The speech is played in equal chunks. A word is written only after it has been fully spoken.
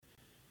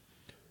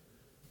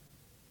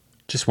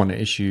Just want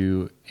to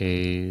issue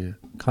a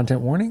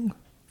content warning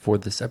for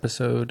this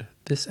episode.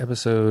 This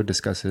episode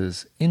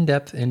discusses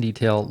in-depth and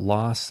detail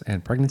loss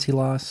and pregnancy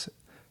loss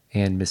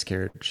and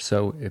miscarriage.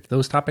 So if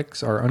those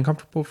topics are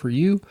uncomfortable for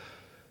you,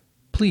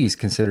 please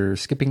consider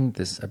skipping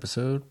this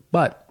episode.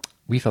 But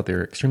we felt they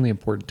were extremely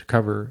important to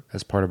cover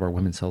as part of our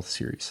Women's Health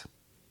series.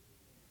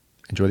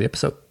 Enjoy the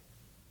episode.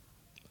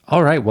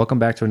 All right, welcome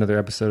back to another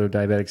episode of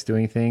Diabetics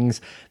Doing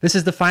Things. This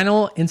is the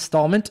final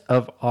installment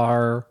of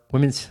our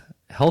Women's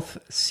Health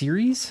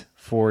series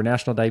for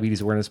National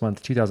Diabetes Awareness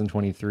Month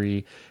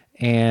 2023.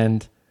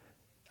 And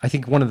I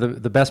think one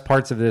of the best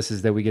parts of this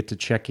is that we get to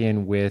check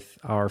in with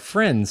our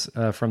friends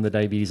from the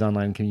diabetes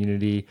online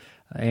community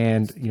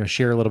and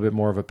share a little bit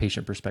more of a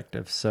patient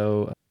perspective.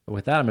 So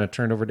with that, I'm going to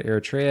turn it over to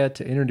Eritrea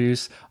to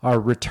introduce our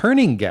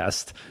returning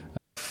guest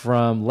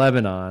from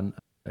Lebanon,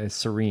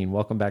 Cyrine.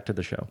 Welcome back to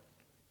the show.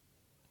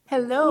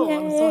 Hello, Yay.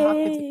 I'm so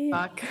happy to be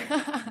back.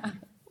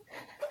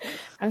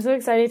 I'm so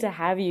excited to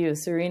have you.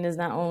 Cyrine is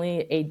not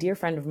only a dear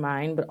friend of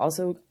mine, but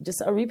also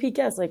just a repeat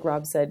guest, like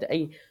Rob said,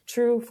 a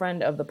true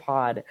friend of the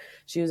pod.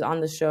 She was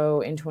on the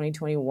show in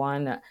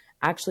 2021,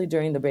 actually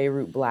during the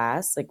Beirut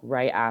blast, like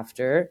right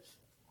after,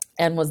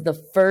 and was the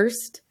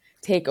first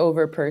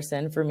takeover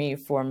person for me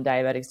from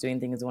Diabetics Doing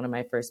Things, one of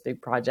my first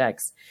big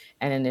projects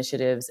and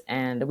initiatives.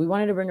 And we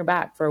wanted to bring her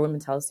back for our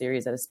Women's Health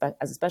series as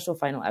a special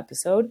final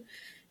episode.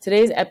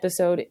 Today's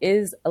episode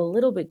is a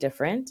little bit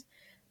different.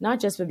 Not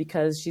just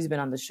because she's been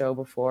on the show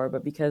before,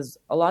 but because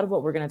a lot of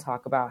what we're going to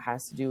talk about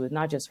has to do with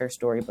not just her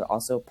story, but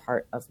also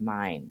part of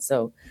mine.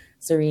 So,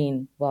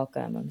 Cyrine,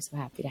 welcome. I'm so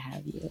happy to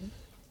have you.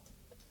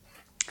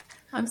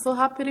 I'm so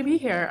happy to be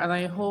here. And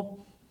I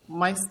hope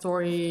my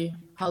story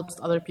helps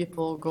other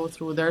people go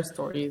through their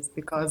stories,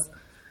 because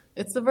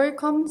it's a very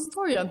common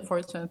story,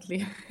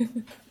 unfortunately.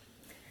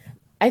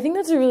 I think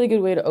that's a really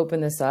good way to open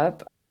this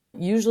up.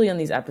 Usually on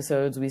these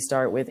episodes, we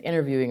start with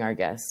interviewing our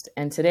guest.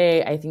 And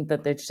today, I think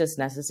that it's just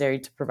necessary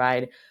to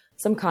provide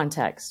some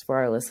context for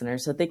our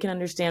listeners so that they can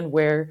understand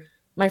where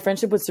my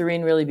friendship with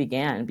Cyrine really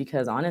began.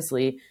 Because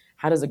honestly,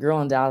 how does a girl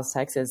in Dallas,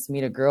 Texas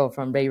meet a girl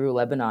from Beirut,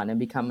 Lebanon and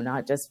become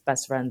not just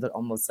best friends, but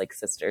almost like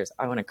sisters?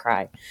 I want to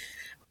cry.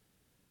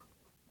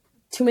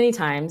 Too many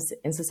times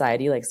in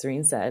society, like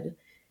Cyrine said,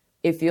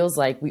 it feels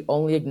like we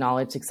only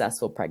acknowledge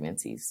successful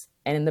pregnancies.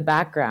 And in the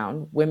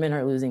background, women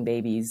are losing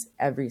babies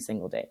every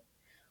single day.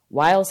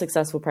 While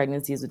successful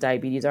pregnancies with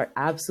diabetes are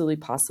absolutely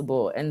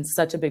possible and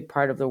such a big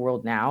part of the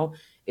world now,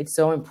 it's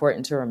so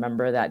important to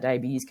remember that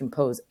diabetes can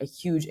pose a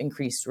huge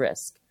increased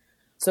risk.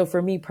 So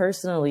for me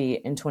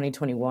personally, in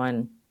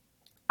 2021,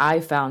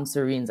 I found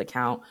Cyrine's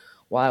account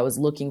while I was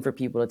looking for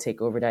people to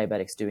take over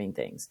Diabetics Doing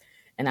Things.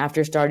 And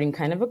after starting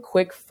kind of a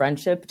quick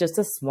friendship, just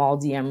a small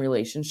DM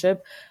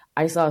relationship,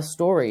 I saw a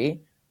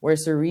story where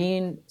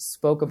Cyrine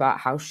spoke about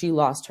how she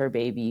lost her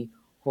baby,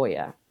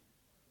 Hoya.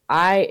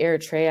 I,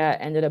 Eritrea,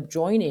 ended up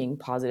joining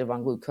Positive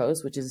on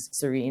Glucose, which is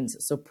Cyrine's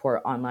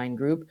support online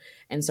group,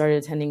 and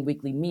started attending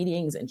weekly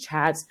meetings and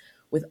chats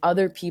with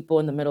other people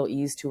in the Middle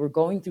East who were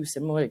going through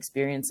similar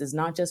experiences,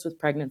 not just with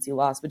pregnancy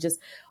loss, but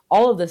just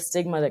all of the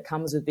stigma that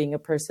comes with being a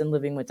person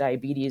living with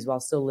diabetes while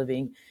still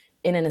living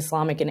in an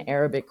Islamic and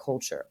Arabic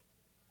culture.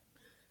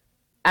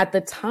 At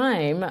the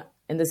time,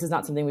 and this is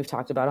not something we've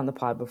talked about on the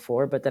pod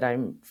before, but that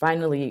I'm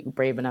finally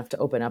brave enough to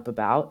open up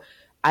about,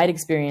 I'd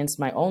experienced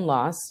my own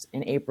loss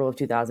in April of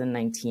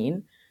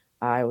 2019.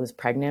 I was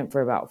pregnant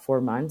for about 4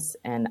 months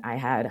and I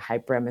had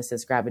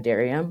hyperemesis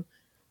gravidarum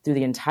through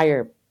the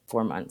entire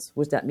 4 months.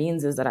 What that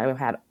means is that I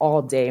had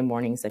all day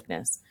morning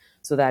sickness.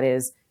 So that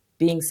is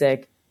being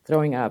sick,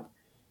 throwing up,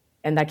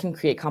 and that can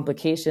create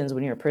complications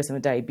when you're a person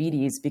with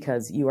diabetes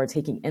because you are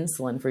taking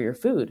insulin for your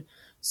food.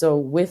 So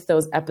with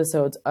those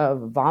episodes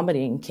of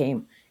vomiting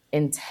came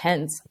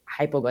intense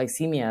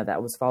hypoglycemia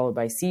that was followed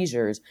by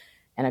seizures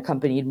and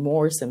accompanied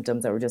more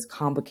symptoms that were just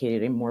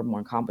complicated and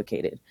more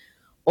complicated.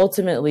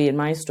 Ultimately, in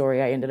my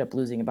story, I ended up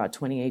losing about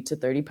 28 to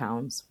 30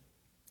 pounds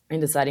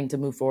and deciding to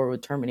move forward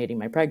with terminating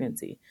my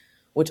pregnancy,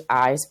 which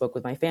I spoke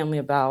with my family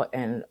about,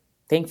 and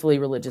thankfully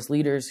religious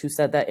leaders who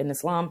said that in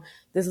Islam,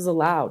 this is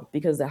allowed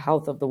because the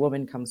health of the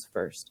woman comes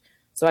first.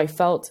 So I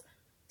felt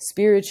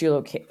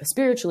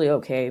spiritually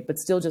okay, but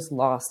still just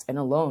lost and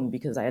alone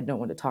because I had no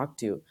one to talk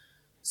to.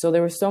 So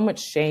there was so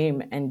much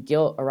shame and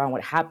guilt around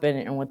what happened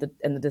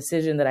and the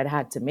decision that I'd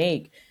had to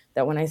make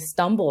that when I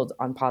stumbled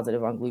on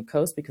Positive on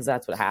Glucose, because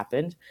that's what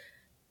happened,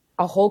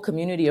 a whole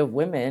community of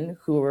women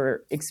who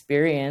were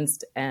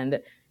experienced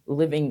and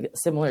living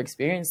similar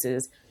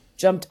experiences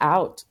jumped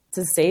out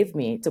to save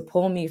me, to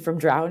pull me from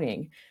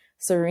drowning.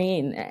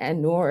 Cyrine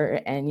and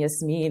Noor and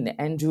Yasmin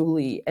and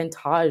Julie and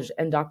Taj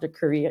and Dr.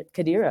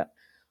 Kadira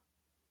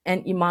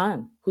and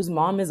Iman, whose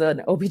mom is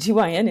an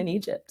OBGYN in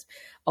Egypt.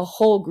 A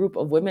whole group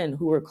of women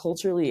who were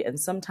culturally and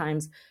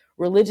sometimes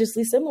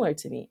religiously similar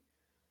to me.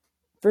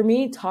 For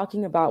me,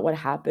 talking about what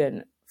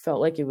happened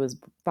felt like it was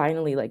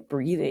finally like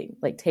breathing,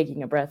 like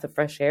taking a breath of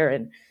fresh air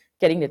and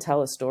getting to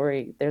tell a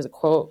story. There's a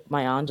quote,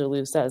 Maya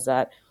Angelou says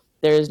that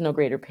there is no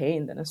greater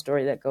pain than a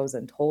story that goes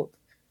untold.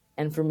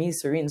 And for me,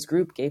 Cyrine's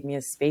group gave me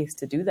a space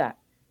to do that.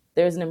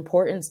 There's an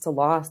importance to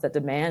loss that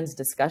demands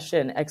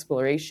discussion,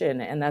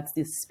 exploration, and that's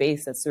the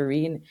space that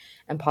Cyrine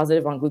and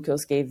Positive on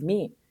Glucose gave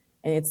me.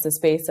 And it's the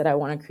space that I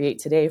want to create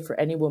today for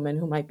any woman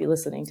who might be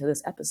listening to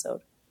this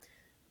episode.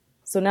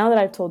 So now that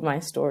I've told my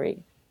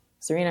story,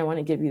 Cyrine, I want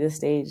to give you the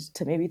stage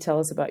to maybe tell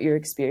us about your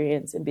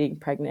experience in being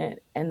pregnant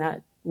and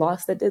that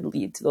loss that did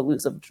lead to the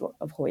loss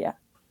of Hoya.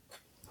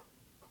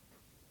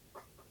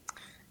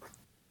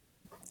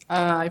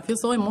 I feel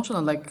so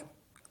emotional, like,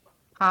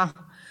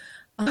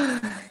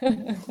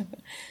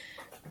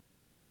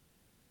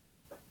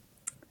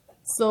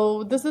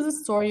 So this is a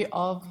story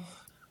of,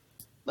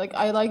 like,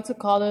 I like to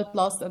call it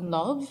loss and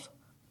love,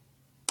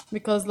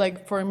 because,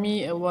 like, for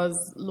me, it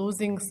was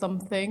losing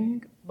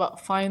something, but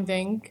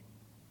finding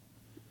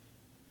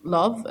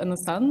love in a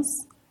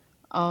sense.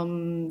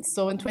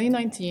 So in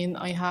 2019,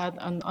 I had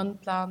an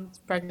unplanned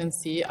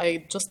pregnancy.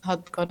 I just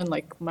had gotten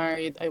like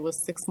married. I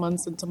was 6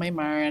 months into my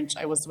marriage.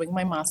 I was doing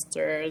my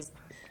master's.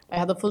 I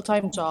had a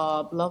full-time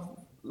job.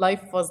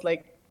 Life was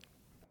like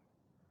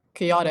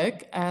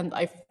chaotic, and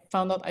I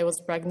found out I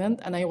was pregnant,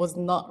 and I was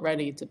not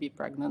ready to be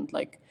pregnant,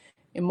 like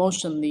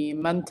emotionally,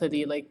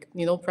 mentally, like,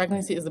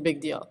 pregnancy is a big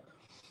deal.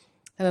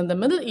 And in the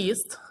Middle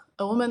East,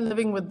 a woman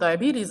living with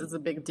diabetes is a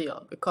big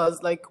deal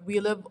because, like, we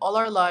live all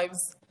our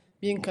lives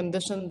being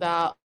conditioned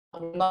that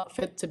we're not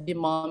fit to be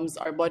moms,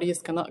 our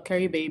bodies cannot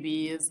carry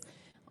babies,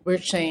 we're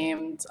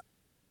shamed,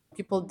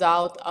 people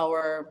doubt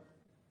our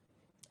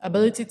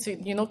ability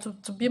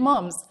to be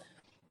moms,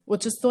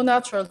 which is so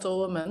natural to a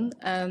woman.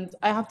 And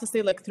I have to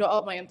say, like,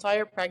 throughout my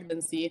entire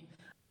pregnancy,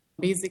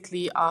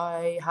 basically,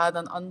 I had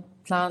an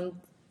unplanned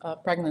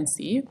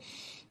pregnancy,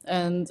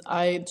 and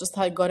I just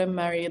had gotten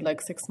married like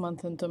 6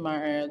 months into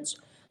marriage,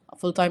 a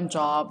full-time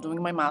job,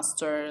 doing my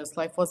master's.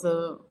 Life was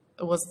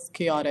it was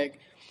chaotic,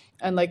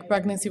 and like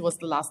pregnancy was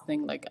the last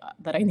thing like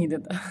that I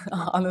needed,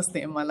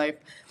 honestly, in my life,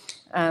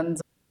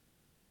 and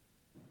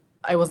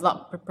I was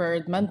not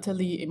prepared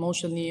mentally,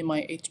 emotionally.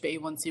 My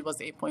HbA1c was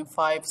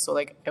 8.5, so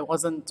like I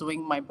wasn't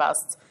doing my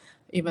best,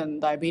 even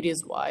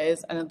diabetes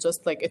wise, and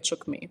it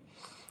shook me.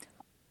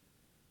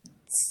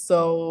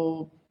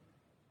 So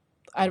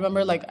I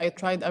remember like I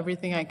tried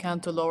everything I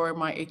can to lower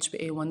my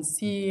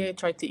HbA1c. I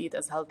tried to eat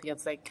as healthy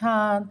as I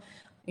can,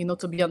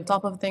 to be on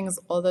top of things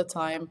all the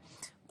time.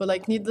 But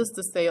like needless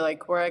to say,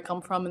 like where I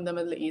come from in the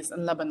Middle East,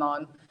 in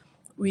Lebanon,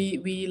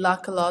 we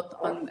lack a lot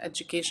on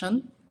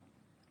education.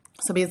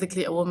 So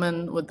basically, a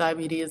woman with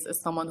diabetes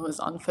is someone who is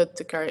unfit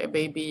to carry a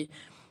baby.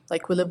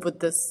 Like we live with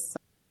this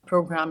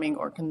programming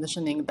or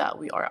conditioning that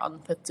we are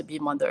unfit to be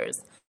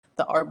mothers,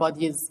 that our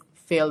bodies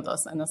failed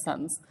us in a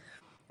sense.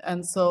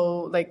 And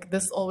so, like,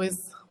 this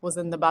always was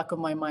in the back of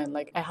my mind.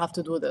 Like, I have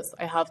to do this.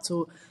 I have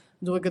to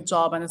do a good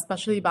job. And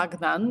especially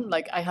back then,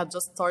 like, I had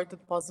just started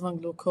Positive on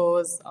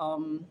Glucose.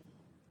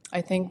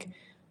 I think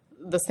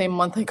the same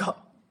month I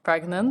got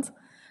pregnant.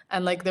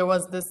 And, like, there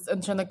was this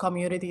internet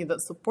community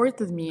that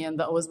supported me and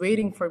that was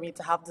waiting for me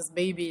to have this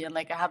baby. And,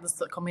 like, I had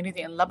this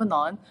community in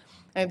Lebanon.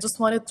 And I just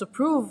wanted to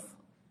prove,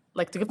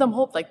 like, to give them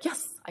hope, like,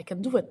 yes, I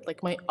can do it.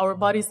 Like, our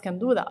bodies can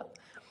do that.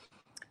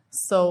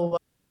 So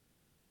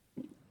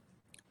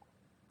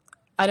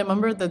I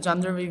remember the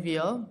gender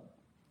reveal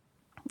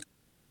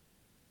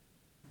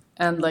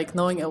and like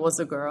knowing it was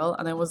a girl,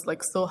 and I was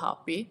like so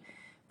happy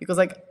because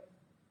like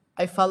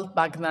I felt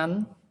back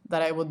then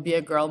that I would be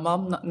a girl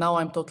mom. Now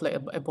I'm totally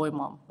a boy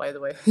mom, by the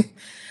way.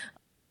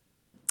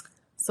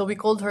 So we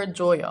called her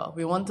Joya.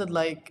 We wanted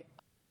like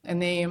a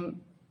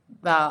name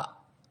that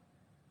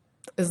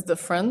is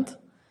different,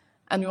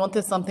 and we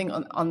wanted something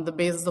on the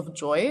basis of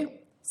joy.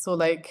 So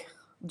like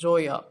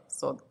Joya.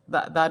 So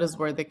that is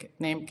where the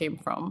name came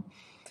from.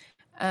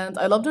 And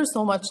I loved her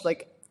so much.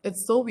 Like,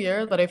 it's so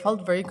weird, but I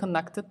felt very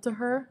connected to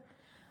her.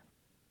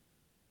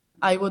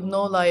 I would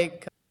know,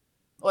 like,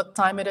 what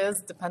time it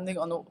is, depending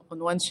on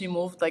when she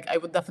moved. Like, I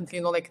would definitely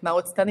know, like, now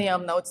it's 10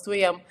 a.m., now it's 2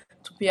 a.m.,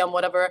 2 p.m.,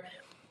 whatever.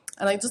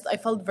 And I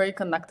felt very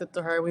connected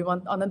to her. We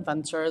went on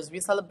adventures. We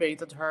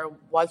celebrated her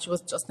while she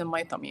was just in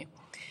my tummy.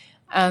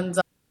 And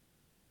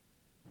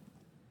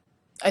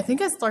I think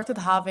I started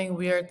having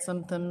weird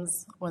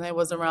symptoms when I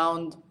was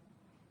around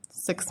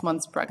 6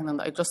 months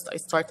pregnant. I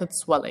started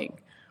swelling.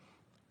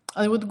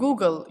 I would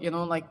Google,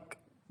 like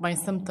my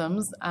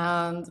symptoms,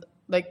 and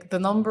like the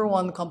number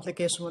one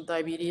complication with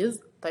diabetes,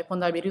 type 1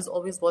 diabetes,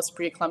 always was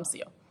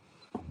preeclampsia.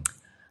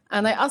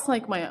 And I asked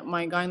like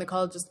my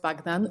gynecologist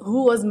back then,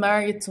 who was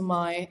married to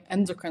my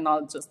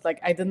endocrinologist. Like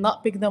I did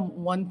not pick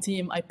them one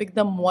team, I picked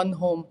them one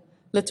home,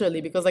 literally,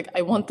 because like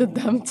I wanted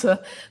them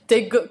to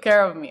take good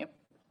care of me.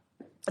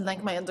 And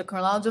like my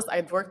endocrinologist,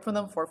 I'd worked for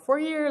them for 4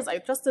 years. I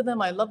trusted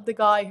him. I loved the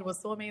guy. He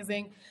was so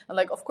amazing. And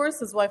like, of course,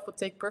 his wife would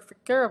take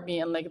perfect care of me.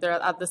 And like, they're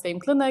at the same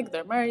clinic.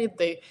 They're married.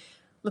 They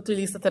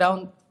literally sit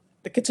around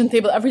the kitchen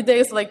table every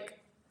day. So like,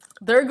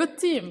 they're a good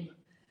team.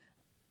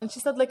 And she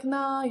said like,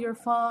 nah, you're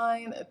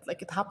fine.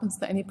 It happens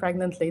to any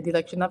pregnant lady.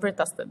 Like she never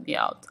tested me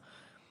out.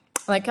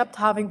 And I kept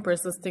having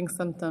persisting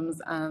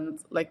symptoms, and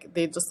like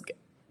they just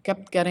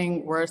kept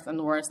getting worse and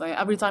worse. Like,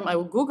 every time I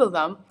would Google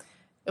them,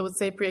 it would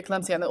say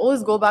preeclampsia, and I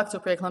always go back to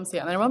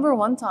preeclampsia. And I remember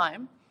one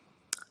time,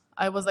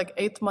 I was like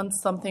 8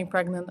 months something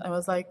pregnant. I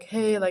was like,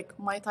 hey, like,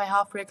 might I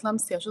have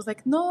preeclampsia? She was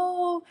like,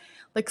 no,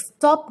 like,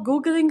 stop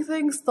Googling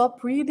things,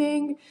 stop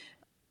reading.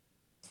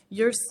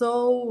 You're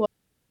so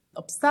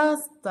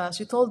obsessed.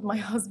 She told my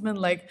husband,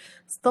 like,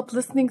 stop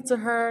listening to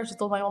her. She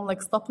told my mom,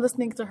 like, stop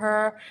listening to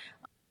her.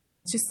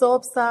 She's so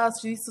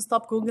obsessed. She needs to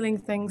stop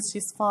Googling things.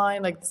 She's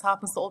fine. Like, this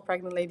happens to all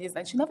pregnant ladies.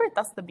 And she never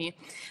tested me.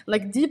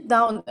 Like, deep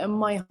down in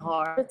my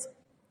heart,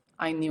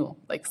 I knew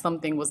like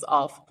something was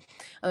off.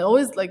 And I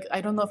always, like,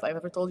 I don't know if I've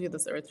ever told you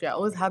this, Eritrea. I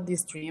always had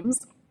these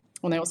dreams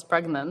when I was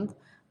pregnant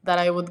that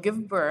I would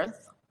give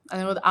birth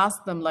and I would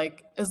ask them,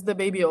 like, is the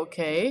baby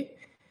okay?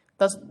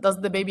 Does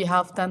the baby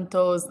have 10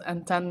 toes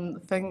and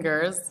 10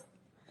 fingers?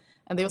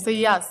 And they would say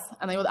yes.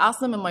 And I would ask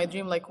them in my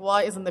dream, like,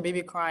 why isn't the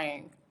baby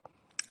crying?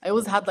 I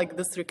always had like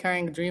this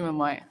recurring dream in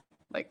my,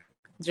 like,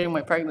 during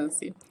my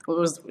pregnancy,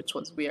 which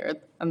was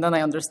weird. And then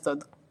I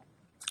understood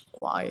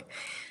why.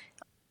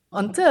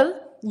 Until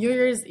New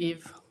Year's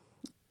Eve,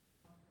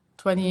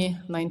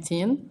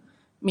 2019,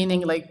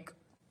 meaning like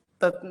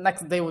the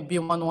next day would be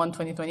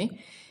 1/1/2020.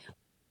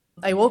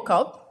 I woke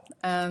up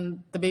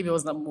and the baby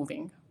was not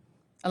moving.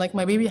 And like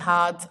my baby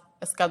had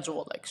a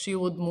schedule, like she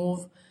would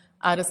move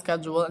at a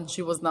schedule and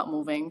she was not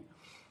moving.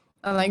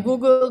 And I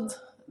Googled,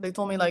 they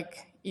told me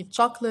like, eat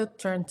chocolate,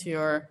 turn to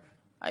your,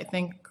 I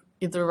think,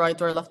 either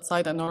right or left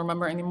side, I don't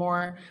remember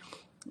anymore.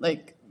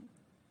 Like,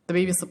 the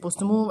baby is supposed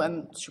to move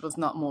and she was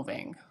not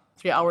moving.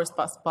 3 hours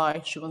passed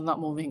by, she was not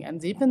moving. And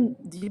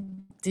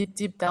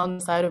deep down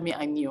inside of me,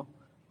 I knew.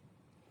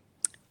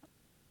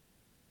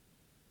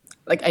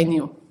 Like, I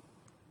knew.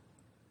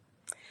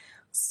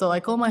 So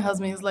I called my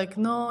husband, he's like,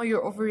 no,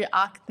 you're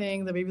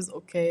overreacting, the baby's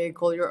okay,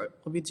 call your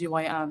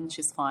OBGYN,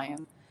 she's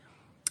fine.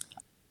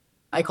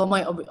 I called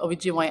my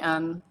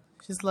OBGYN,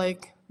 she's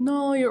like,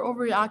 no, you're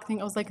overreacting.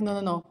 I was like,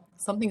 no,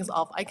 something is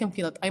off. I can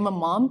feel it. I'm a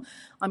mom.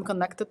 I'm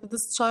connected to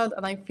this child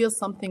and I feel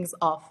something's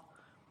off.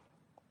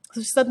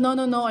 So she said,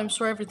 no, I'm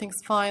sure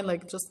everything's fine.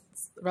 Like, just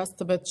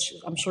rest a bit.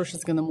 I'm sure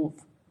she's going to move.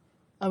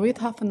 I wait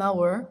half an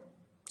hour.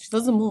 She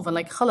doesn't move. And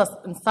like, khalas,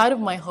 inside of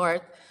my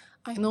heart,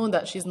 I know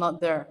that she's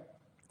not there.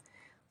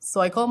 So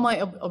I call my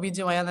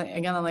OBGYN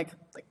again. I'm like,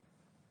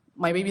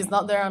 my baby's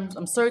not there.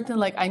 I'm certain,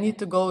 like, I need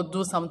to go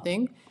do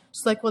something.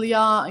 She's like, well,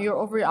 yeah, you're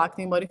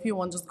overreacting, but if you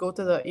want, just go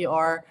to the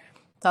ER,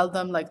 tell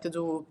them, like, to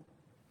do,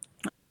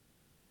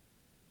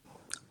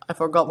 I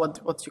forgot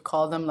what you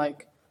call them,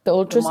 like, The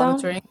ultrasound?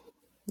 monitoring.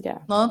 Yeah.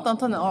 No,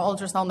 not an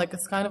ultrasound, like,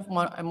 it's kind of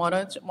a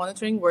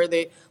monitoring where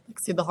they like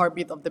see the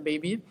heartbeat of the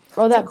baby. Oh,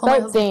 So I that call my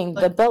belt husband, thing,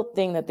 like, the belt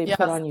thing that they put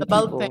yes, on you the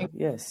belt people. thing.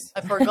 Yes.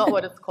 I forgot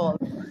what it's called.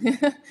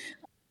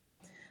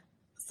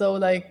 So,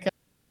 like,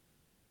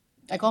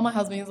 I call my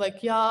husband, he's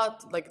like, yeah,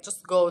 like,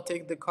 just go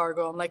take the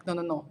cargo. I'm like,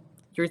 no,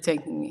 you're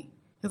taking me.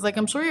 He's like,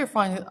 I'm sure you're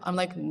fine. I'm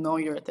like, no,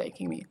 you're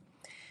taking me.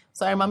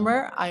 So I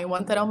remember I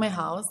went out of my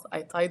house,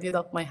 I tidied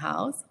up my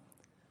house,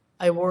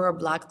 I wore a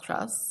black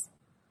dress,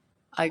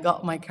 I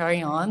got my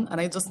carry-on, and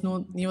I just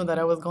knew that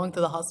I was going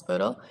to the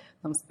hospital.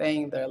 I'm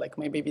staying there, like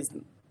my baby's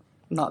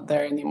not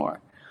there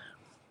anymore.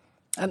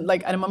 And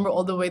like I remember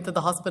all the way to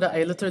the hospital,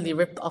 I literally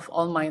ripped off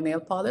all my nail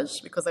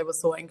polish because I was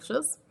so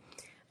anxious.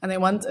 And I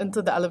went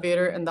into the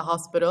elevator in the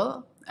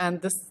hospital,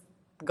 and this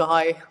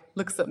guy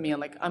looks at me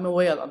and like, I'm a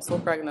whale, I'm so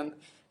pregnant.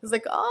 He's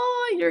like,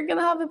 oh, you're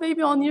gonna have a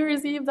baby on New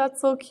Year's Eve,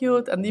 that's so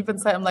cute. And deep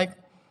inside, I'm like,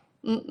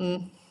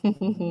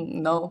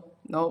 no,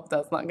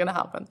 that's not gonna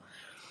happen.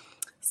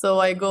 So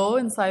I go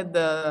inside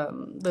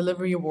the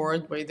delivery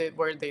ward where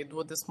they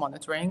do this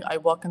monitoring. I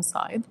walk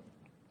inside,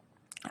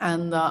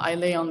 and I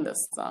lay on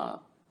this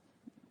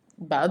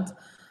bed,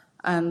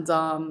 and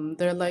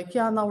they're like,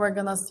 yeah, now we're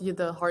gonna see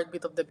the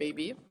heartbeat of the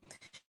baby.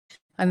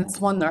 And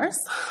it's one nurse,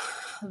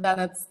 then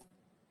it's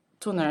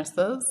two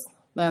nurses,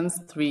 then it's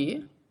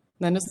three,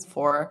 then it's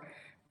four.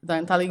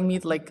 Then telling me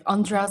to like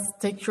undress,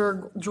 take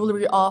your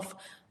jewelry off.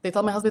 They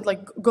tell my husband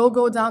like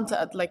go down to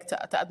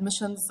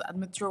admissions,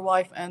 admit your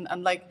wife, and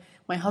like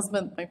my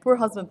poor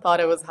husband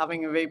thought I was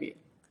having a baby,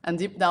 and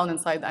deep down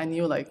inside I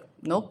knew like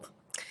nope.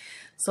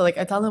 So like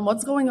I tell them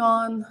what's going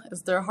on,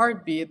 is there a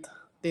heartbeat?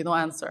 They don't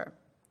answer.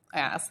 I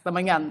ask them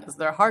again, is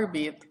there a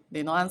heartbeat?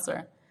 They don't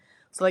answer.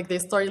 So like they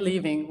start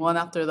leaving one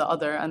after the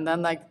other, and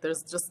then like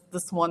there's just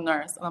this one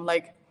nurse, and I'm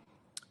like,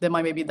 did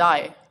my baby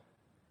die?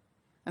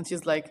 And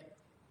she's like,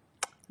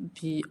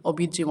 the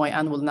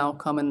OBGYN will now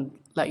come and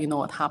let you know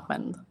what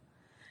happened.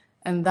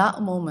 And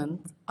that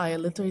moment, I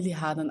literally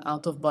had an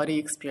out-of-body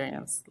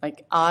experience.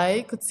 Like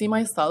I could see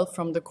myself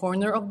from the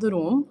corner of the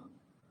room,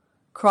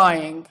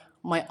 crying,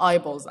 my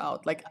eyeballs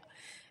out. Like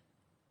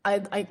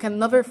I can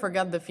never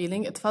forget the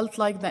feeling. It felt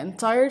like the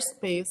entire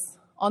space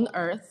on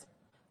Earth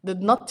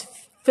did not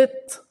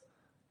fit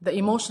the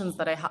emotions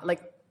that I had.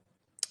 Like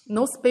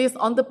no space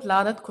on the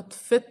planet could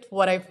fit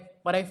what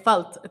I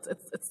felt.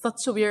 It's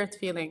such a weird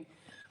feeling.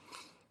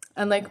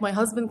 And like my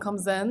husband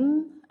comes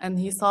in and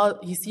he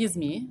sees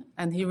me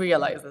and he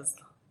realizes.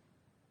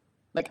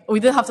 Like we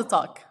didn't have to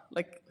talk.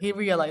 Like he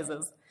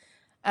realizes.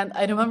 And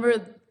I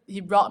remember he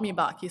brought me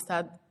back. He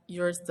said,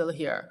 "You're still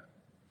here.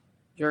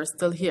 You're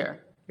still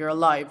here. you're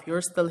alive,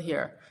 you're still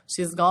here.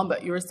 She's gone, but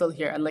you're still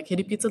here. And like he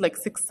repeats it like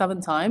 6,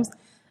 7 times,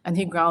 and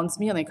he grounds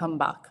me, and I come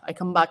back. I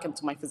come back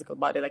into my physical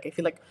body. Like I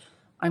feel like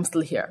I'm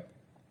still here.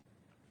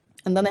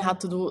 And then I had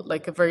to do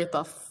like a very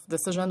tough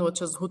decision,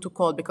 which is who to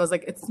call, because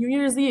like it's New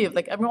Year's Eve.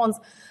 Like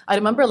I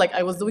remember like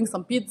I was doing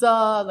some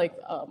pizza, like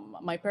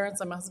my parents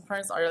and my husband's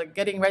parents are like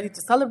getting ready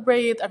to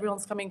celebrate.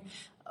 Everyone's coming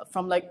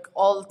from like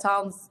all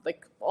towns,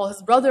 like all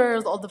his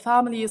brothers, all the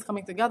family is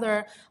coming together.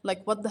 Like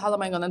what the hell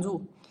am I gonna do?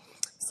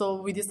 So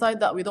we decided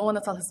that we don't want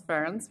to tell his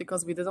parents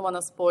because we didn't want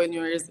to spoil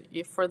New Year's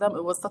Eve for them.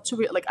 It was such a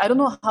weird, like I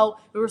don't know how,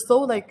 we were so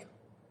like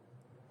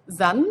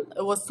zen.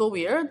 It was so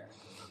weird.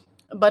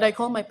 But I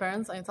call my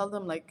parents, I tell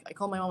them, like, I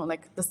call my mom, I'm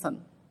like, listen,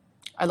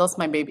 I lost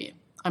my baby.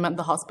 I'm at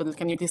the hospital.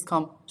 Can you please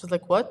come? She's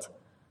like, what?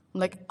 I'm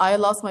like, I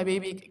lost my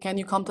baby. Can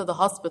you come to the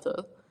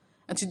hospital?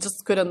 And she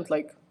just couldn't,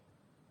 like.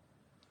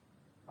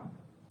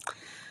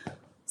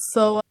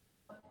 So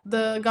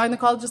the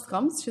gynecologist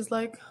comes. She's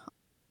like,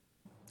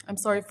 I'm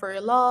sorry for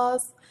your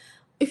loss.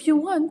 If you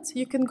want,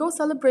 you can go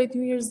celebrate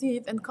New Year's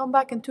Eve and come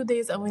back in 2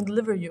 days and we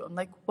deliver you. I'm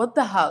like, what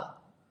the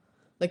hell?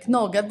 Like,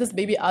 no, get this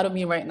baby out of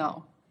me right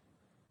now.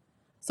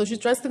 So she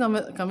tries to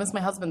convince my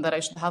husband that I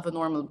should have a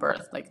normal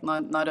birth, like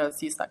not a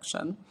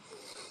C-section.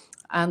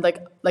 And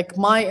like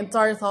my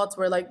entire thoughts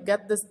were like,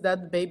 get this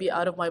dead baby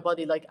out of my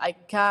body. Like I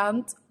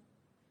can't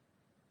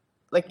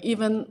like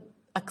even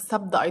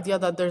accept the idea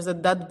that there's a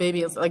dead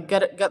baby. It's like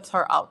get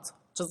her out.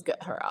 Just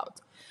get her out.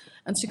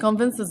 And she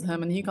convinces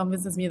him and he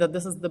convinces me that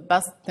this is the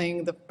best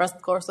thing, the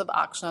best course of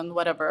action,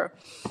 whatever.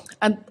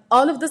 And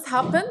all of this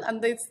happened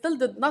and they still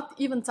did not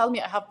even tell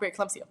me I have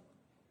preeclampsia.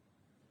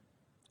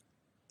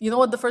 You know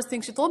what the first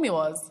thing she told me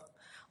was?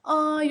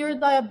 You're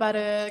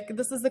diabetic.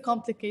 This is a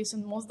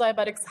complication most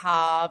diabetics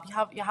have.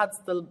 You had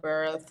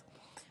stillbirth.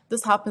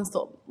 This happens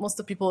to most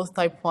of the people with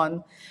type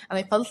 1. And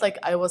I felt like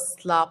I was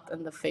slapped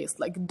in the face.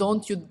 Like,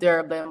 don't you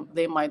dare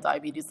blame my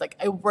diabetes. Like,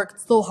 I worked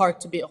so hard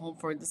to be at home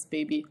for this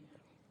baby.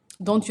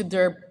 Don't you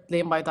dare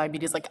blame my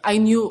diabetes. Like, I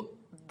knew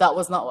that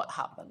was not what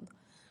happened.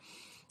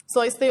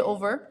 So I stay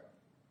over.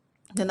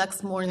 The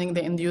next morning,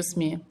 they induce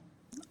me.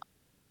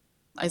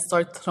 I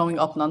start throwing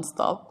up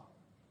nonstop.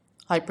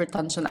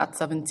 Hypertension at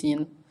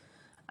 17,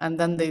 and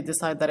then they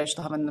decide that I should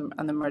have an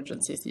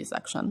emergency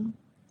C-section.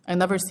 I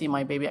never see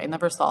my baby. I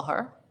never saw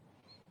her.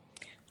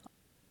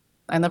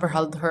 I never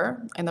held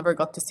her. I never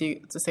got to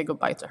say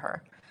goodbye to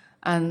her.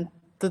 And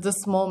to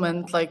this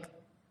moment, like,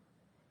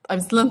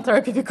 I'm still in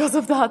therapy because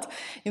of that.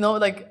 You know,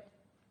 like,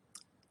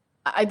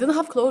 I didn't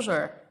have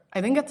closure. I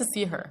didn't get to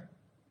see her.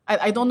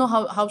 I don't know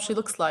how she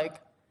looks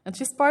like. And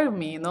she's part of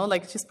me, you know,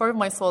 like, she's part of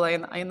my soul.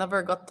 I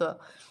never got to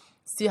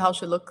see how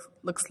she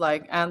looks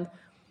like. And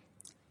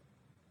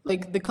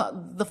like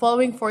the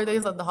following 4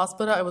 days at the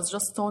hospital, I was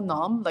just so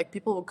numb. Like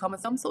people would come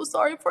and say, I'm so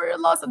sorry for your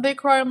loss. And they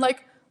cry. I'm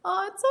like,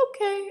 oh, it's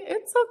okay.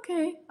 It's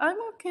okay. I'm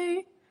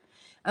okay.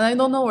 And I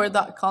don't know where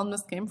that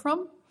calmness came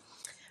from.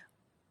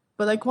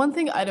 But like one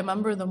thing I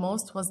remember the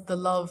most was the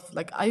love.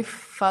 Like I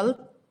felt,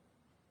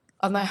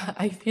 and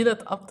I feel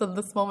it up till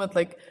this moment,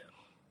 like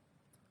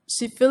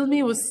she filled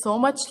me with so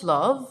much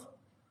love.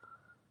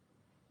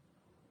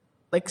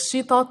 Like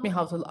she taught me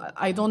how to,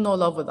 I don't know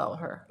love without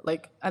her.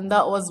 Like, and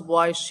that was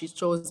why she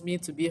chose me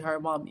to be her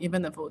mom,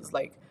 even if it was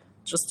like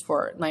just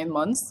for 9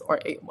 months or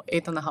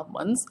 8.5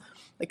 months.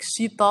 Like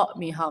she taught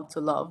me how to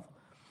love.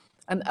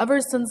 And ever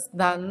since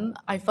then,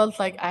 I felt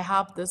like I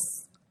have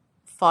this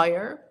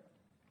fire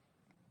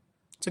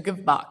to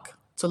give back,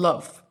 to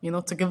love, you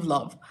know, to give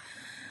love.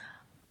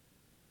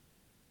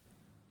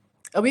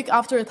 A week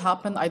after it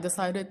happened, I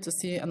decided to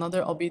see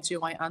another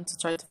OBGYN to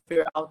try to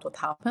figure out what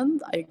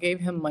happened. I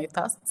gave him my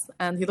tests,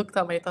 and he looked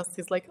at my tests.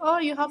 He's like, oh,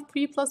 you have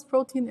 3+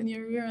 protein in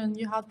your urine.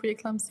 You had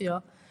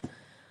preeclampsia.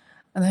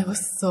 And I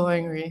was so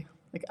angry.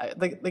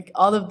 Like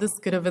all of this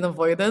could have been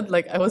avoided.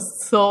 Like, I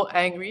was so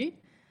angry.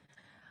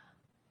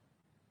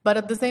 But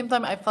at the same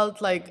time, I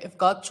felt like if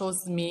God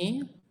chose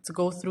me to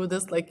go through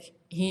this, like,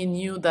 he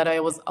knew that I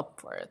was up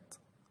for it.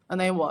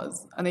 And I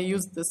was. And I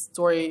used this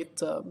story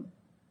to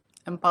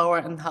empower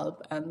and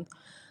help and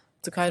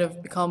to kind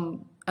of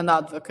become an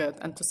advocate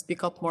and to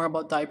speak up more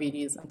about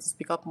diabetes and to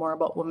speak up more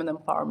about women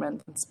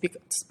empowerment and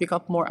speak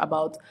up more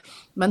about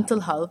mental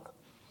health.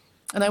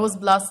 And I was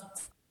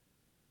blessed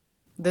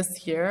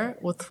this year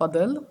with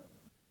Fadil.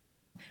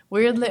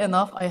 Weirdly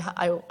enough,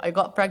 I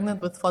got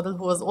pregnant with Fadil,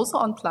 who was also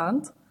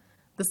unplanned,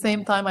 the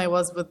same time I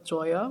was with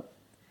Joya.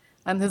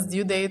 And his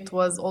due date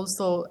was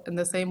also in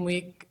the same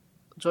week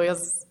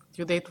Joya's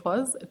due date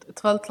was. It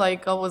felt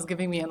like God was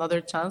giving me another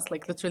chance.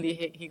 Like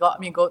literally, he got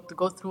me to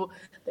go through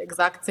the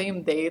exact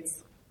same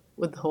dates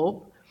with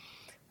hope.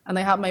 And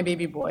I had my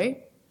baby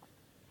boy.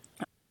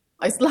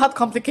 I still had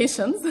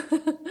complications.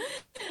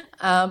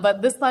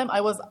 But this time I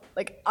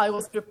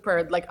was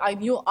prepared. Like I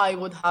knew I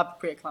would have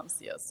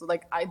preeclampsia. So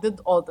like I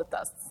did all the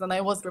tests and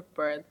I was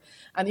prepared.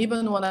 And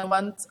even when I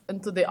went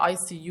into the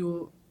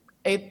ICU,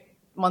 8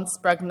 months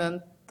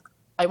pregnant,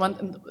 I went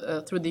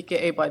through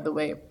DKA, by the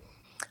way.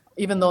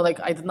 Even though like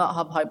I did not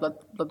have high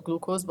blood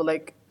glucose, but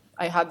like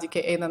I had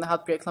DKA and then I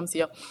had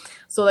preeclampsia.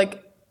 So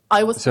like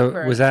I was So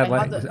prepared. was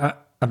that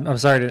I'm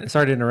sorry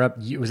to interrupt.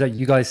 Was that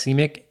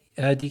euglycemic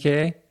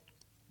DKA?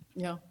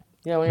 Yeah.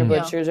 Yeah, when your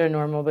blood Yeah. sugars are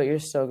normal, but you're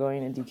still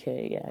going in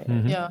decay.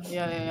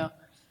 Yeah.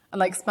 And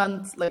like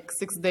spent like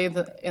 6 days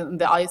in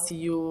the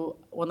ICU.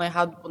 When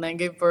I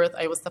gave birth,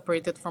 I was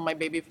separated from my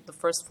baby for the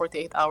first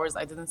 48 hours.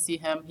 I didn't see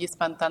him. He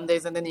spent 10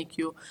 days in the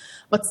NICU.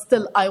 But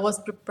still, I was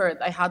prepared.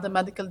 I had a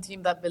medical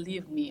team that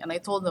believed me. And I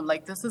told them,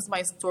 like, this is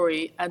my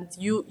story and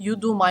you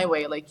do my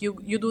way. Like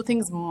you do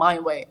things my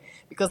way.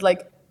 Because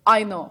like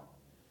I know.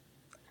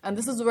 And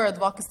this is where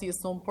advocacy is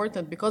so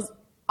important because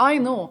I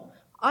know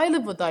I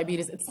live with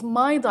diabetes. It's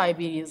my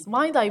diabetes.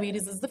 My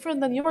diabetes is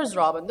different than yours,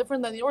 Robin,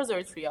 different than yours,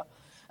 Eritrea.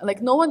 And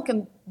like no one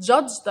can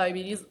judge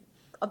diabetes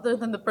other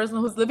than the person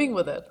who's living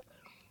with it.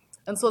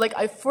 And so like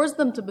I forced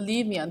them to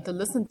believe me and to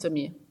listen to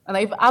me. And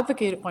I've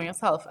advocated for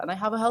myself. And I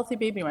have a healthy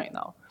baby right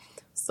now.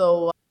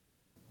 So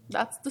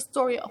that's the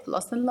story of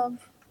loss and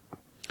love.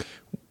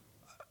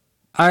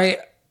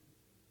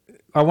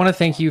 I want to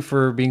thank you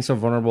for being so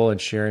vulnerable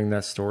and sharing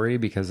that story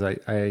because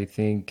I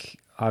think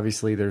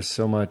obviously there's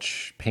so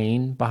much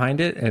pain behind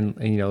it and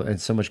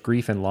and so much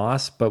grief and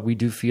loss, but we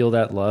do feel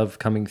that love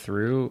coming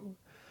through.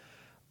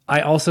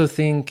 I also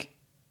think,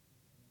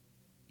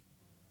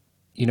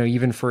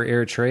 even for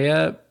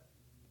Eritrea,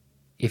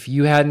 if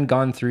you hadn't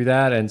gone through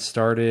that and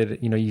started,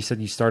 you said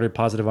you started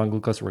Positive on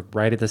Glucose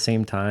right at the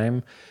same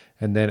time.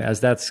 And then as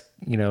that's,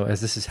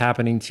 as this is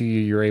happening to you,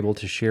 you're able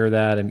to share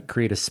that and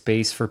create a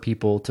space for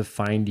people to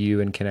find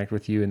you and connect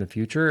with you in the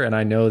future. And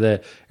I know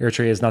that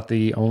Eritrea is not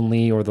the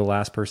only or the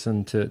last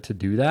person to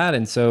do that.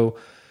 And so,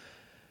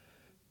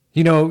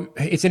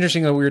 it's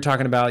interesting that we were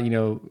talking about,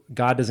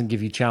 God doesn't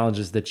give you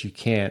challenges that you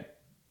can't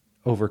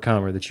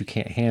overcome or that you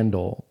can't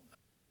handle.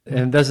 And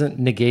it doesn't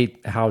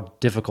negate how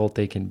difficult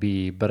they can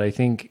be. But I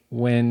think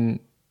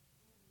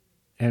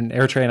and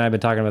Eritrea and I have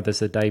been talking about this,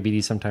 that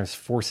diabetes sometimes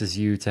forces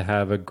you to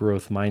have a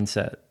growth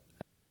mindset.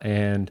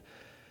 And,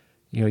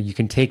 you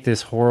can take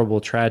this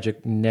horrible,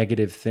 tragic,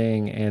 negative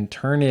thing and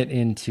turn it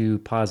into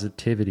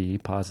positivity,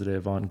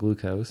 positive on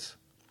glucose,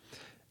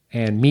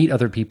 and meet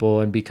other people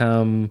and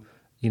become,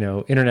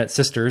 internet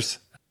sisters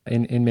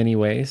in many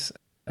ways,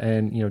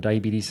 and,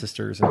 diabetes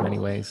sisters in many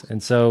ways.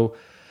 And so,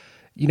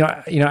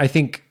 I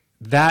think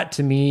that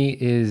to me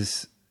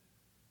is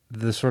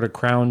the sort of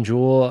crown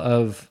jewel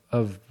of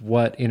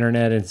what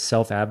internet and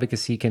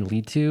self-advocacy can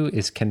lead to,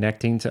 is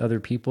connecting to other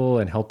people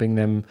and helping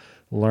them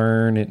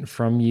learn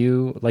from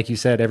you. Like you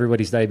said,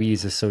 everybody's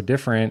diabetes is so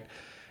different.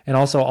 And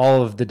also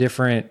all of the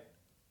different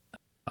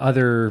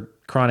other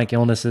chronic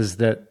illnesses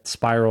that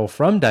spiral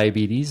from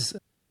diabetes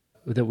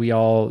that we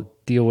all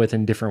deal with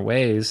in different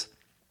ways,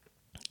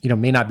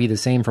 may not be the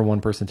same from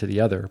one person to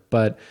the other.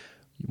 But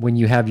when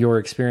you have your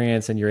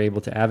experience and you're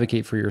able to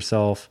advocate for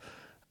yourself,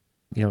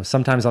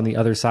 sometimes on the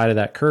other side of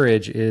that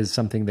courage is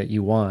something that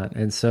you want.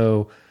 And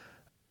so,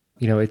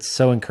 it's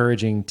so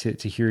encouraging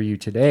to hear you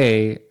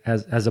today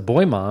as a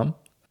boy mom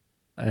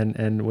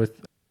and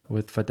with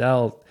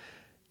Fadel.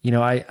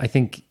 I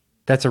think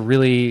that's a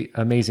really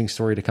amazing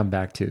story to come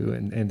back to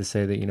and to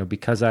say that,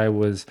 because I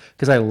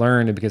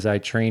learned and because I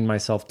trained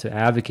myself to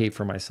advocate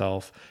for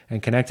myself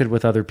and connected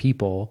with other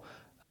people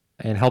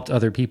and helped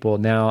other people.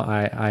 Now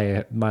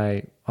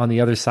my on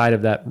the other side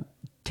of that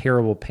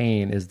terrible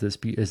pain is this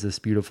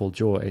beautiful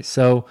joy.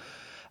 So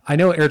I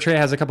know Eritrea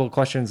has a couple of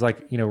questions,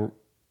 like,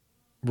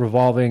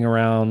 revolving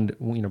around,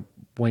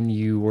 when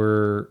you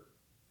were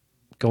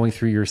going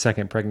through your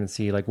second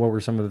pregnancy, like what were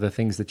some of the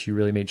things that you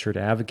really made sure to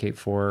advocate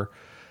for?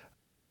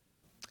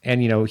 And,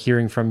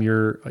 hearing from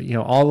your,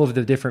 all of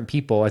the different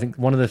people. I think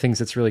one of the things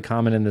that's really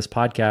common in this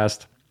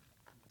podcast,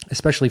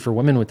 especially for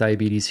women with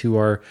diabetes who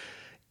are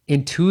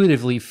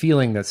intuitively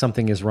feeling that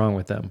something is wrong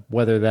with them,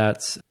 whether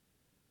that's,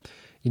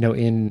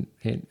 in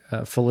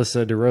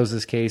Felissa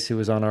DeRosa's case, who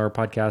was on our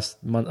podcast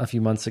a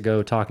few months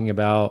ago, talking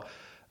about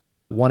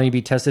wanting to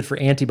be tested for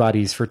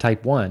antibodies for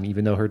type 1,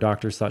 even though her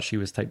doctors thought she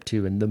was type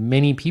 2. And the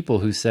many people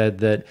who said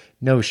that,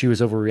 no, she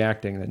was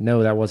overreacting, that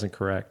no, that wasn't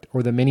correct.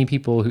 Or the many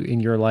people who in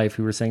your life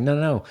who were saying,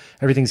 no,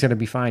 everything's going to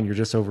be fine. You're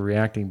just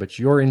overreacting. But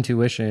your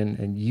intuition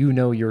and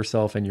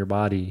yourself and your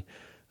body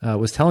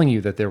was telling you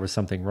that there was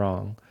something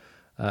wrong.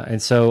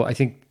 And so I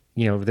think,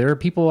 there are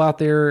people out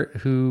there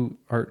who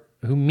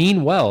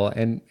mean well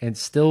and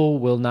still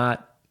will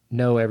not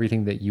know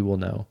everything that you will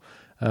know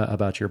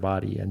about your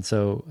body. And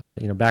so,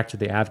 back to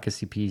the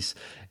advocacy piece,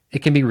 it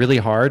can be really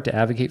hard to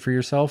advocate for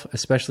yourself,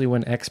 especially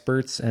when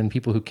experts and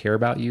people who care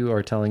about you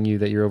are telling you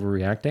that you're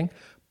overreacting,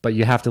 but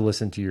you have to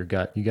listen to your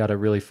gut. You got to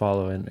really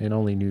follow and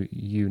only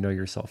you know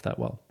yourself that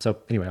well. So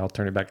anyway, I'll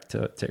turn it back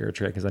to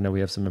Eritrea because I know we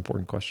have some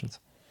important questions.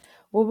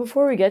 Well,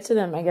 before we get to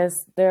them, I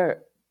guess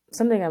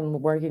something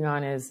I'm working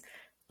on is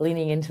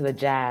leaning into the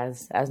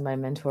jazz, as my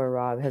mentor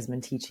Rob has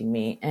been teaching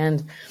me.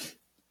 And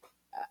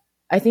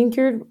I think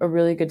you're a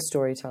really good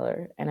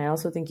storyteller. And I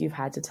also think you've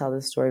had to tell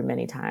this story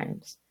many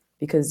times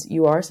because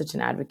you are such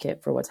an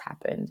advocate for what's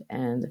happened.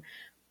 And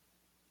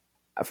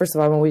first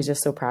of all, I'm always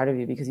just so proud of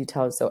you because you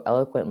tell it so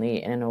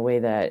eloquently and in a way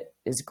that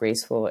is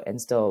graceful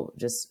and still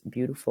just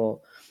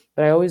beautiful.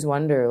 But I always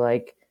wonder,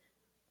 like,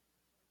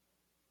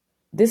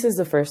 this is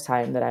the first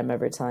time that I'm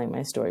ever telling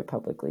my story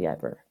publicly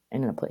ever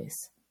in a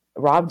place.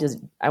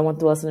 I want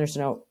the listeners to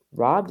know,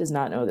 Rob does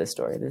not know this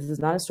story. This is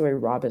not a story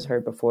Rob has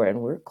heard before,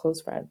 and we're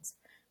close friends.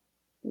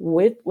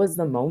 What was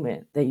the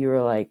moment that you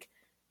were like,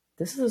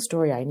 this is a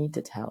story I need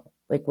to tell?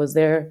 Like, was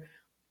there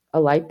a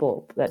light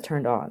bulb that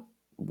turned on?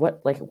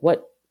 What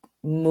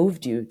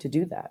moved you to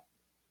do that?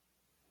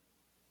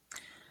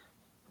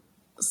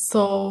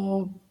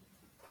 So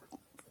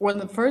when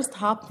it first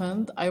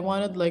happened, I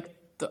wanted like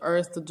the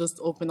earth to just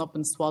open up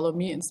and swallow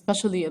me,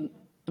 especially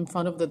in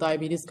front of the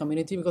diabetes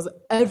community, because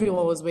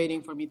everyone was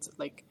waiting for me to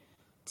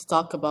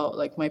talk about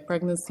like my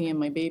pregnancy and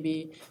my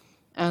baby.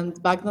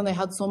 And back then I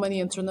had so many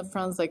internet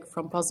friends, like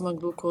from Plasma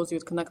Glucose,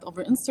 you'd connect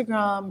over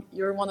Instagram.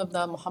 You're one of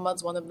them,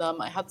 Muhammad's one of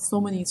them. I had so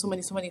many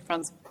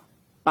friends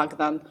back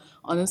then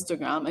on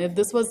Instagram. And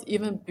this was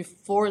even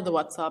before the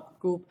WhatsApp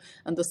group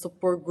and the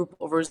support group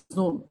over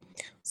Zoom.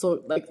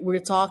 So like we're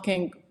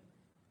talking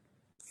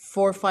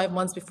 4 or 5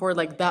 months before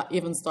like that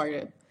even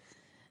started.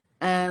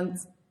 And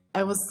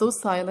I was so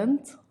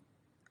silent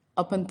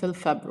up until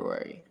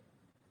February.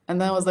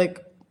 And then I was like,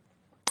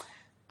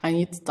 I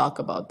need to talk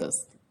about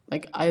this.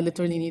 Like, I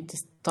literally need to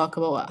talk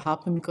about what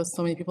happened because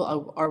so many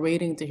people are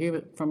waiting to hear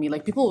it from me.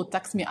 Like, people would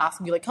text me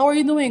asking me, like, how are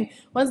you doing?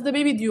 When's the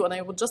baby due? And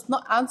I would just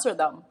not answer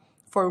them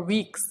for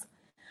weeks.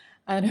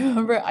 And I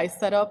remember I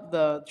set up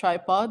the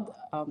tripod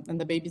in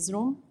the baby's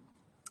room.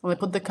 And I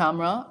put the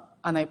camera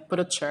and I put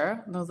a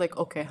chair. And I was like,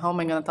 okay, how am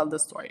I going to tell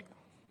this story?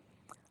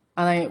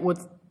 And I would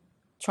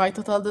try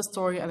to tell the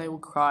story and I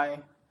would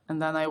cry.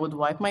 And then I would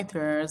wipe my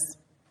tears,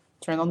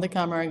 turn on the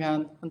camera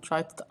again, and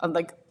try to, and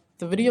like,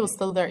 the video was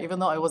still there, even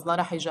though I was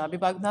not a hijabi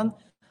back then.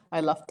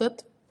 I left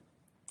it.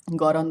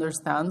 God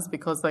understands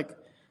because like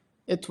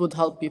it would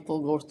help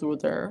people go through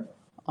their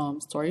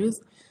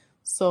stories.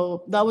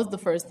 So that was the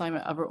first time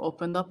I ever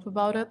opened up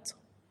about it.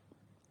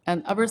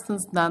 And ever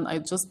since then,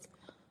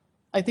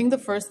 I think the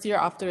first year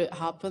after it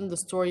happened, the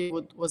story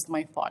was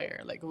my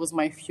fire. Like it was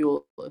my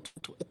fuel.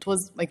 It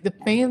was like the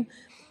pain.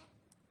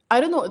 I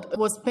don't know, it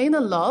was pain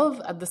and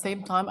love at the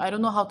same time. I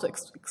don't know how to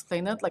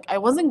explain it. Like, I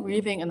wasn't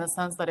grieving in the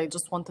sense that I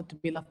just wanted to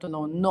be left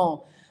alone.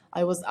 No,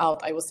 I was out.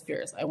 I was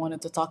fierce. I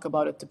wanted to talk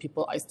about it to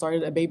people. I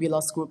started a baby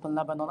loss group in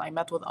Lebanon. I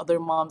met with other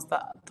moms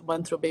that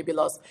went through baby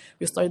loss.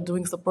 We started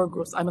doing support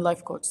groups. I'm a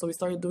life coach, so we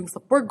started doing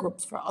support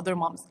groups for other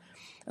moms.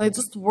 And I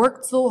just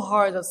worked so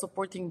hard at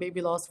supporting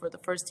baby loss for the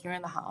first year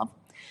and a half.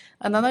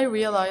 And then I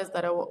realized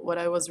that what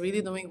I was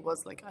really doing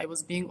was like I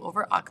was being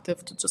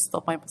overactive to just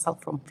stop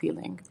myself from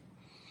feeling.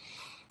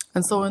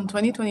 And so in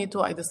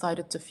 2022, I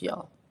decided to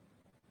feel.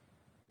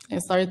 I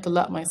started to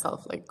let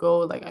myself like go.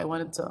 Like I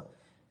wanted to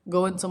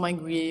go into my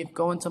grief,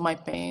 go into my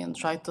pain,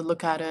 try to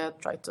look at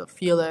it, try to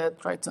feel it,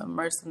 try to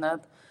immerse in it.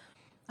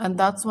 And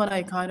that's when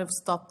I kind of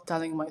stopped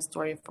telling my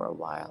story for a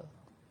while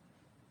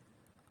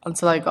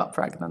until I got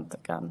pregnant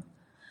again.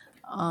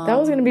 That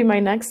was going to be my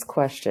next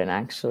question,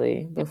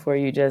 actually, before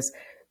you just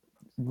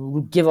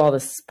give all the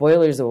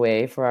spoilers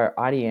away for our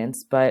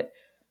audience. But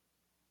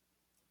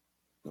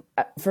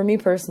for me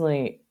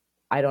personally,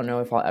 I don't know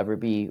if I'll ever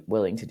be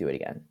willing to do it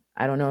again.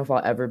 I don't know if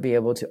I'll ever be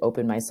able to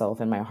open myself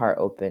and my heart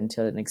open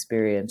to an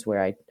experience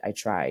where I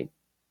try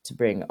to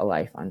bring a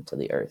life onto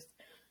the earth,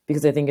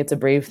 because I think it's a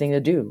brave thing to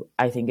do.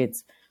 I think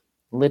it's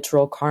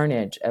literal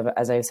carnage,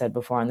 as I said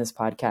before on this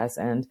podcast,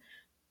 and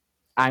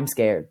I'm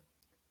scared.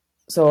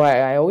 So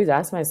I always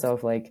ask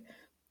myself, like,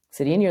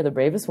 Cyrine, you're the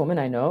bravest woman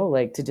I know,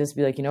 like, to just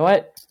be like, you know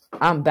what?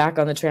 I'm back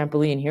on the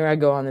trampoline. Here I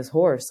go on this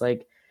horse.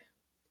 Like,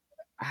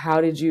 how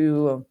did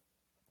you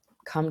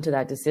come to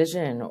that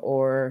decision?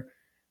 Or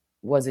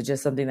was it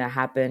just something that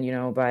happened,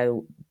 by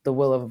the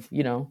will of,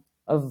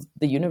 of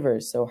the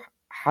universe? So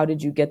how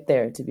did you get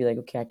there to be like,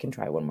 okay, I can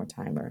try one more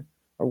time, or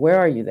where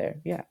are you there?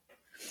 Yeah.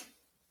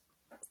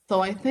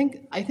 So I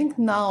think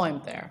now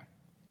I'm there,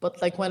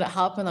 but like when it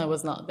happened, I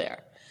was not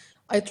there.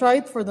 I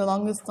tried for the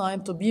longest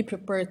time to be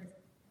prepared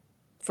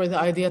for the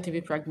idea to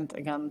be pregnant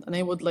again. And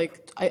I would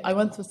I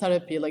went to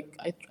therapy. Like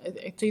I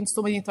changed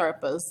so many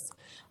therapists.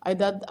 I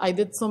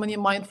did so many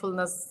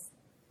mindfulness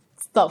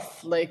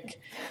stuff, like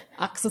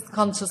access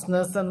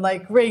consciousness and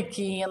like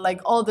Reiki and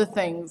like all the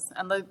things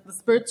and like the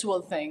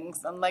spiritual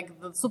things and like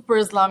the super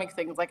Islamic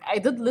things. Like I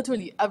did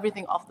literally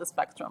everything off the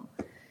spectrum.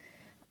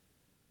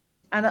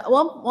 And at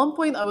one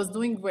point I was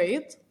doing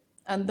great.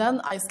 And then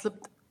I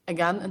slipped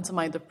again into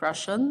my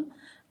depression.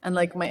 And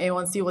like my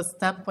A1C was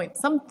 10 point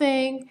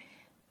something.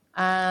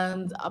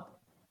 And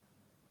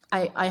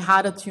I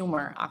had a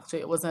tumor, actually.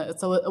 It was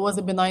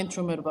a benign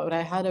tumor, but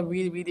I had a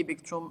really, really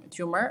big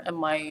tumor in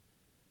my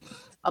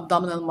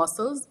abdominal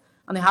muscles,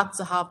 and I had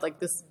to have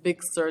like this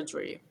big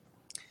surgery.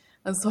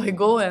 And so I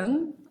go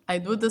in, I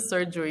do the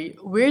surgery.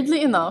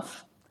 Weirdly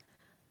enough,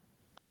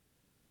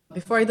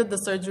 before I did the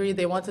surgery,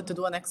 they wanted to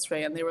do an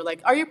x-ray, and they were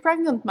like, "Are you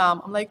pregnant, ma'am?"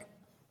 I'm like,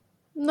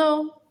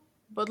 "No,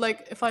 but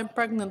like if I'm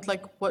pregnant,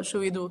 like what should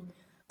we do?"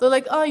 They're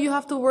like, "Oh, you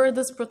have to wear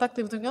this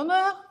protective thing." I'm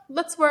like,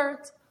 "Let's wear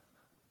it."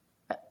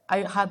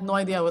 I had no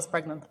idea I was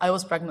pregnant. I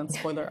was pregnant,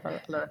 spoiler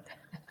alert.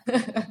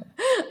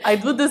 I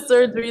do this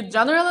surgery,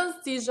 general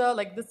anesthesia,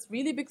 like this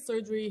really big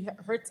surgery,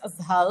 hurts as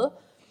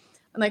hell.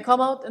 And I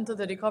come out into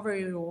the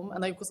recovery room,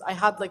 and I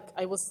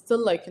was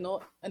still like, in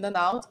and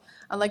out.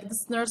 And like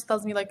this nurse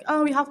tells me like,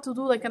 oh, we have to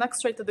do like an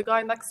X-ray to the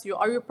guy next to you.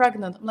 Are you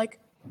pregnant? I'm like,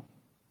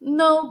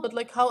 no, but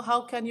like,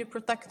 how can you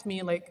protect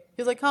me? Like,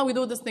 he's like, how we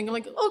do this thing? I'm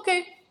like,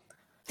 okay.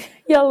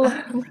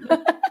 Yalla.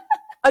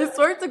 I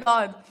swear to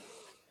God.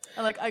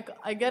 And like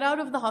I get out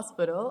of the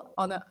hospital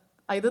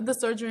I did the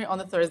surgery on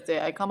a Thursday.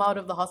 I come out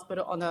of the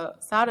hospital on a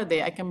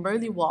Saturday. I can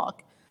barely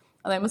walk,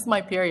 and I miss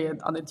my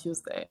period on a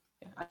Tuesday.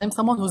 I'm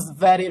someone who's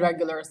very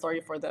regular. Sorry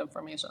for the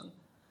information.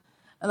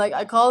 And like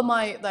I call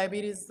my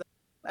diabetes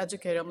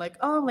educator. I'm like,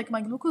 oh, like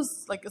my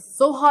glucose like is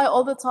so high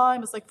all the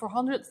time. It's like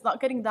 400. It's not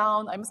getting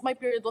down. I miss my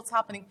period. What's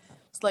happening?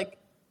 It's like,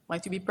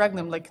 might you be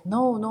pregnant? I'm like,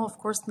 no, no, of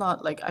course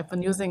not. Like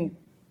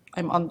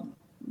I'm on,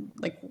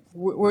 like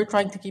we're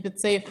trying to keep it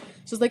safe.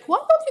 She's like, why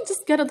don't you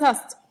just get a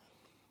test?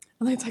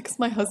 And I text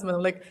my husband.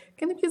 I'm like,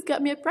 can you please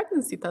get me a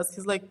pregnancy test?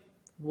 He's like,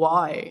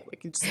 why?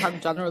 Like you just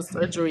had general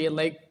surgery and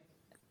like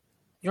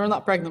you're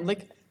not pregnant. I'm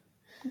like,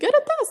 get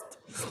a test.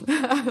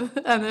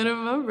 And I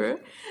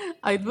remember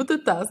I did the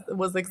test. It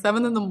was like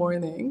 7 in the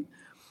morning.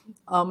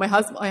 My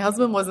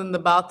husband was in the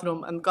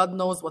bathroom, and God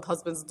knows what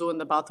husbands do in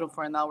the bathroom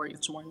for an hour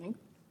each morning.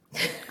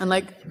 And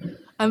like,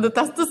 and the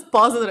test is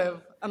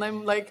positive, and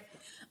I'm like,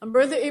 I'm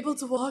barely able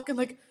to walk, and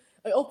like,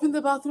 I open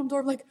the bathroom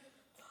door, I'm like,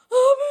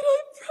 oh man,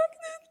 I'm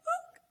pregnant,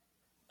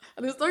 look.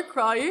 And I start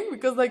crying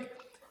because like,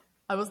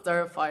 I was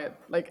terrified.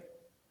 Like,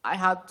 I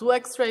had 2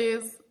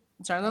 X-rays,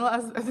 general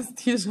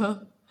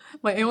anesthesia,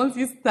 my A1C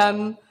is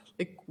 10.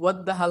 Like,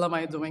 what the hell am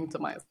I doing to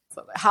myself?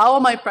 How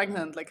am I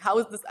pregnant? Like, how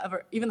is this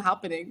ever even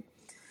happening?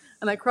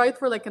 And I cried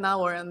for like an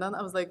hour, and then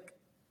I was like,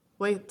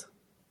 wait,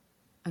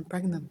 I'm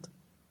pregnant.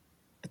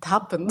 It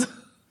happened.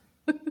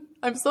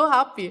 I'm so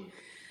happy.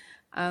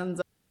 And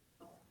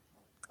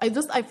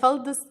I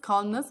felt this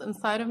calmness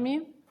inside of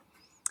me.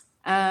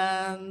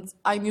 And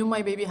I knew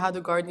my baby had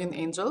a guardian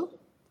angel,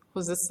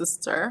 who's his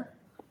sister.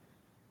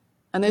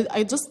 And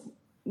I just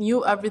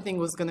knew everything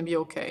was going to be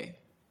okay.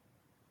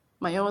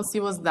 My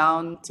A1C was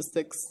down to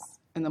 6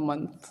 in a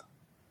month.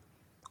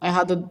 I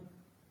had an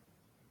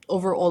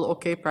overall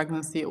okay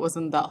pregnancy. It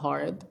wasn't that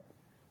hard,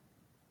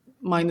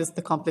 minus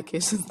the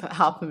complications that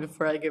happened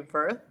before I gave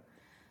birth.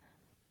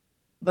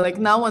 But like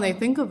now when I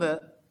think of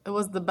it, it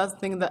was the best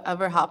thing that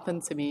ever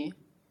happened to me.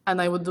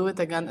 And I would do it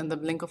again in the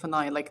blink of an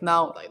eye. Like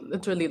now, like,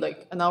 literally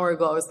like an hour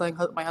ago, I was telling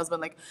my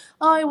husband like,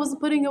 oh, I was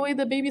putting away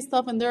the baby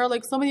stuff, and there are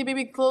like so many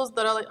baby clothes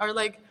that are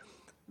like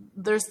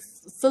they're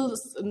still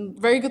in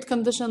very good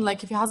condition.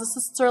 Like if he has a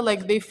sister,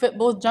 like they fit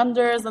both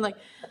genders, and like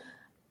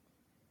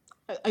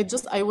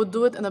I would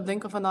do it in a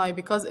blink of an eye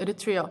because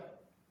Eritrea,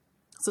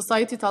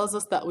 society tells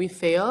us that we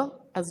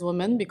fail as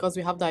women because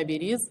we have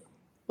diabetes.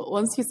 But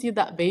once you see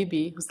that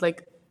baby who's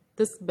like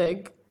this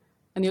big,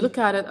 and you look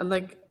at it and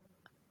like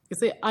you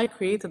say, I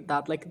created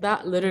that. Like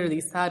that literally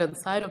sat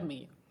inside of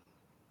me,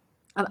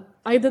 and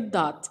I did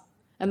that.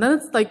 And then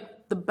it's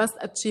like the best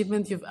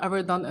achievement you've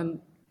ever done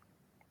in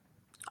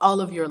all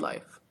of your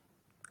life.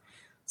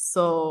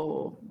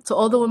 So to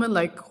all the women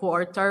like who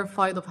are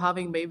terrified of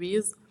having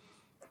babies,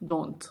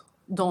 don't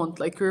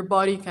like your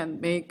body can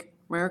make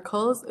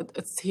miracles.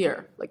 It's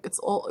here, like it's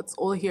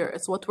all here.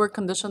 It's what we're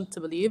conditioned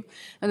to believe,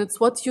 and it's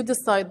what you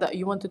decide that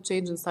you want to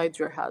change inside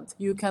your head.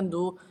 You can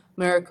do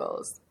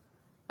miracles.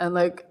 And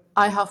like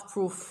I have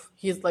proof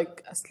he's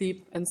like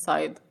asleep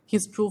inside.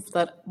 He's proof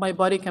that my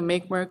body can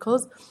make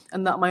miracles,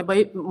 and that my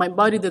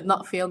body did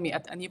not fail me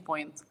at any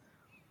point.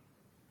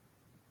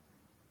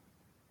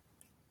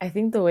 I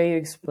think the way you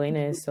explain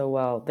it is so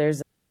well.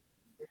 There's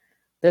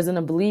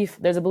a belief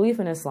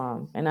in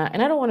Islam, and I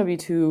don't want to be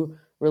too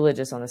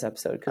religious on this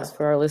episode because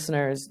for our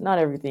listeners, not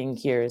everything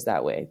here is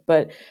that way.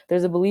 But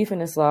there's a belief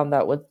in Islam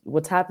that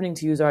what's happening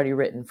to you is already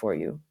written for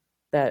you.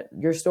 That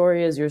your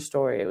story is your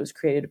story. It was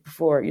created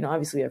before.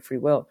 Obviously you have free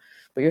will,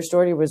 but your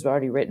story was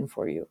already written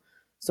for you.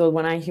 So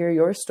when I hear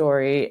your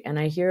story and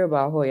I hear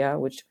about Hoya,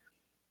 which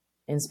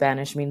in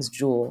Spanish means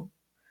jewel,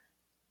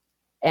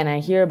 and I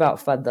hear about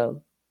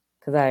Faddal,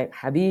 because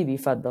Habibi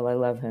Faddal, I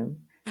love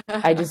him.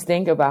 I just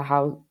think about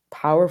how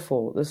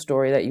powerful the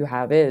story that you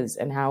have is,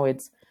 and how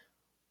it's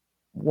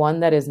one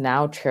that is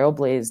now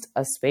trailblazed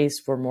a space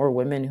for more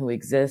women who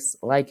exist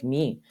like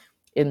me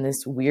in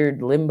this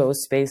weird limbo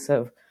space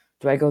of,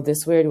 do I go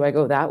this way or do I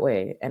go that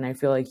way? And I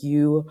feel like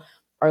you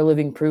are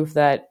living proof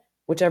that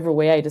whichever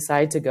way I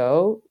decide to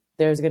go,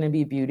 there's going to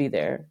be beauty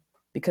there,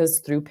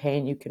 because through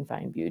pain you can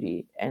find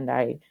beauty. And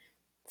I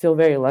feel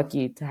very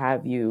lucky to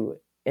have you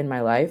in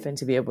my life and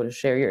to be able to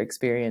share your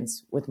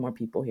experience with more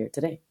people here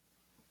today.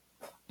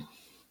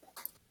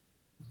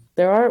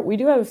 We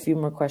do have a few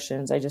more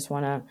questions. I just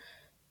want to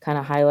kind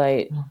of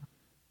highlight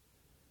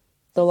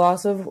the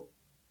loss of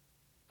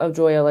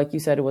Joya. Like you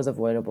said, it was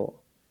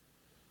avoidable.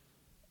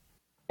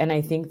 And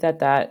I think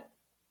that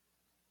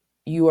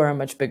you are a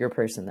much bigger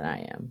person than I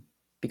am,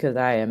 because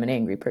I am an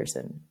angry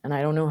person, and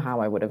I don't know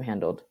how I would have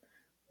handled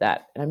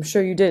that. And I'm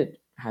sure you did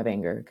have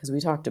anger because we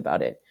talked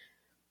about it.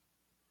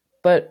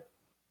 But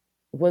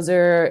was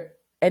there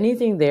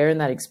anything there in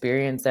that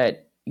experience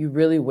that you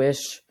really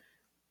wish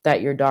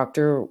that your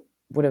doctor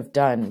would have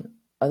done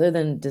other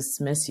than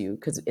dismiss you?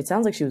 Because it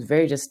sounds like she was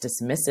very just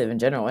dismissive in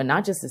general, and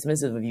not just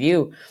dismissive of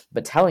you,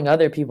 but telling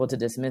other people to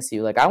dismiss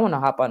you. Like, I want to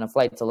hop on a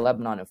flight to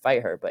Lebanon and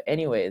fight her. But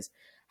anyways,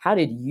 how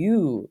did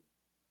you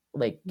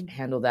like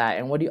handle that?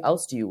 And what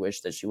else do you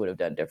wish that she would have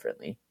done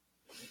differently?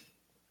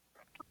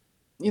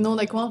 You know,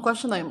 like one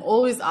question I'm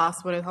always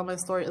asked when I tell my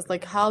story is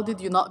like, how did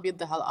you not beat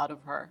the hell out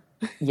of her?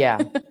 Yeah,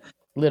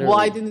 literally.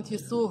 Why didn't you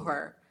sue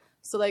her?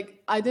 So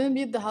like, I didn't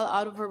beat the hell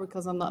out of her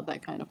because I'm not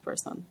that kind of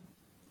person.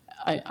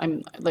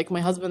 I'm like, my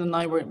husband and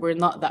I, we're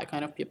not that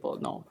kind of people.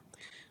 No.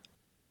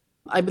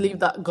 I believe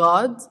that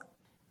God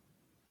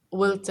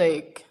will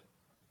take,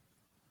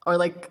 or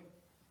like,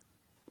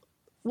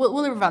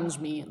 will revenge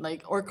me,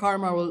 like, or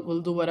karma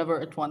will do whatever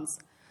it wants.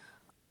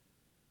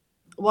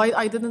 Why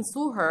I didn't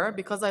sue her?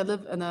 Because I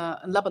live in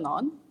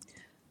Lebanon,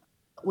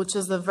 which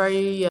is a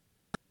very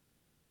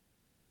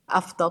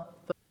effed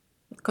up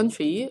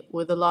country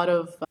with a lot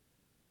of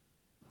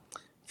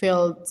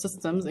failed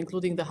systems,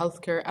 including the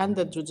healthcare and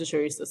the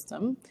judiciary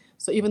system.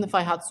 So even if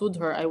I had sued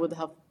her, I would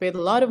have paid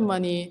a lot of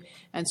money,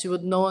 and she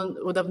would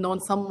have known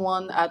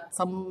someone at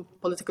some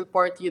political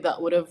party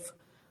that would have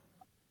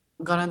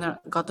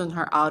gotten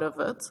her out of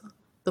it.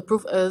 The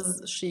proof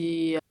is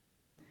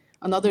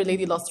another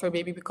lady lost her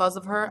baby because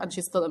of her, and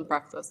she's still in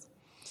practice.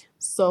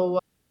 So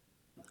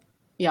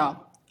yeah,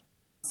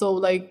 so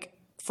like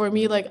for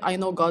me, like I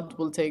know God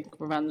will take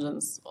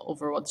vengeance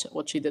over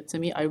what she did to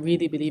me. I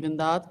really believe in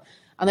that,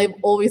 and I've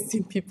always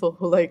seen people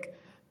who like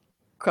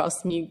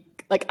cross me.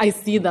 Like I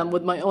see them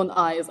with my own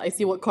eyes. I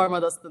see what karma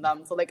does to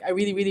them. So like I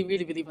really, really,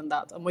 really believe in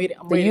that. I'm waiting.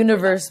 The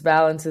universe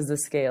balances the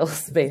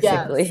scales,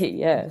 basically.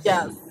 Yes.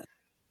 Yes.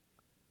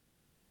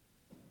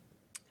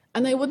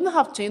 And I wouldn't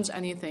have changed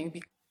anything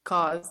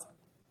because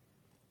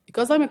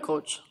I'm a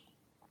coach.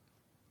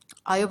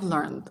 I have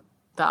learned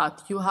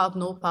that you have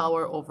no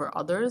power over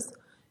others.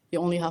 You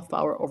only have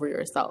power over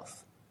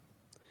yourself.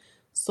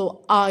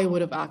 So I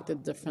would have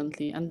acted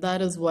differently, and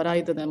that is what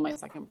I did in my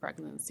second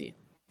pregnancy.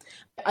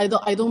 I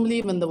don't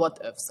believe in the what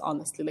ifs,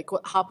 honestly. Like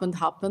what happened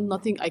happened.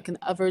 Nothing I can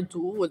ever do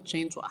will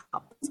change what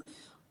happened.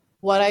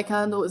 What I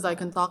can do is I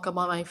can talk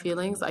about my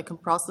feelings, I can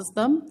process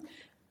them,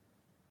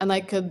 and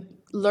I could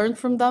learn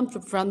from them to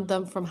prevent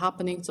them from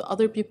happening to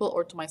other people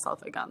or to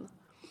myself again.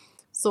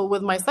 So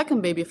with my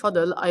second baby,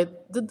 Fadl, I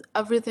did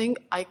everything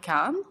I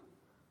can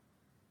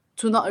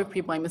to not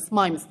repeat my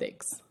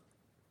mistakes.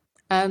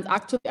 And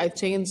actually, I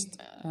changed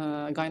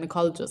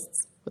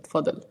gynecologists with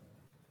Fadl.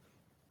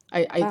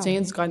 I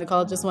changed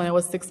gynecologists when I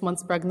was 6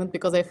 months pregnant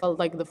because I felt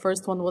like the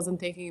first one wasn't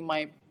taking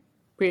my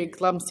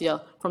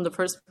preeclampsia from the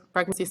first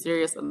pregnancy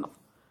serious enough.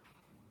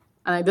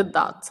 And I did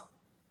that.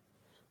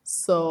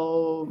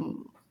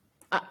 So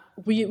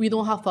we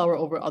don't have power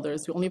over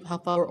others. We only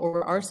have power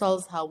over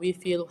ourselves, how we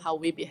feel, how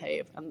we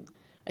behave. And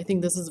I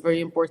think this is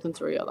very important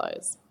to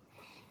realize.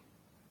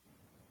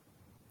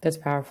 That's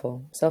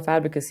powerful.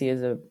 Self-advocacy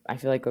is I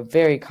feel like a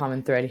very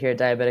common thread here.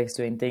 Diabetics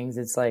doing things.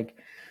 It's like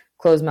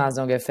closed mouths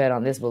don't get fed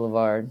on this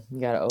boulevard. You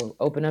got to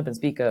open up and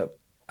speak up.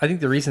 I think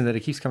the reason that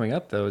it keeps coming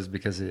up, though, is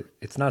because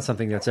it's not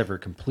something that's ever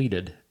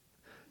completed.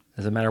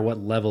 Doesn't matter what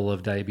level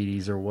of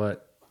diabetes or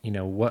what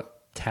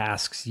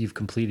tasks you've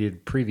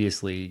completed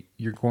previously,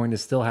 you're going to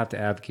still have to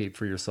advocate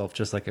for yourself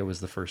just like it was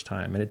the first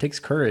time. And it takes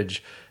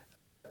courage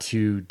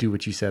to do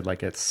what you said,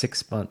 like at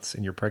 6 months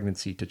in your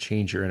pregnancy, to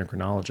change your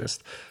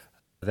endocrinologist.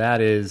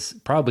 That is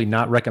probably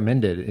not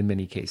recommended in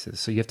many cases.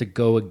 So you have to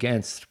go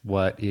against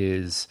what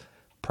is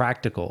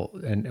practical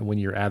and when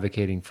you're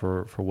advocating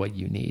for what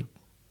you need.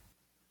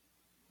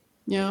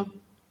 Yeah.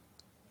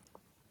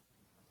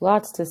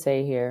 Lots to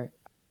say here.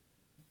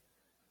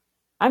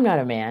 I'm not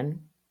a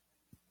man,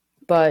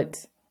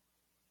 but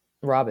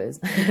Rob is.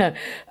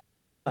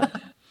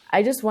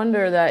 I just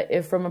wonder that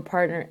if from a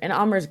partner, and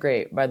Amar's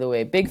great, by the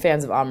way, big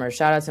fans of Amr.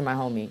 Shout out to my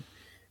homie.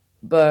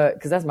 But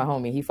because that's my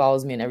homie, he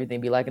follows me and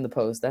everything, be liking the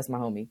post. That's my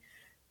homie.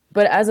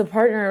 But as a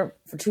partner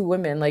for two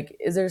women, like,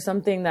 is there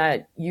something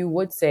that you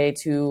would say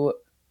to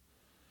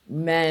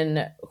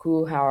men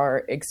who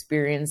are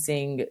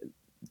experiencing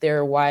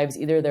their wives,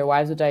 either their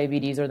wives with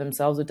diabetes or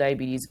themselves with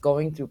diabetes,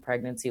 going through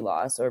pregnancy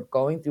loss or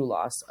going through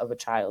loss of a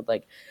child,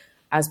 like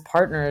as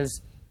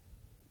partners?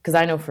 Because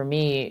I know for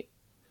me,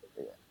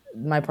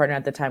 my partner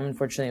at the time,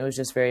 unfortunately, was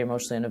just very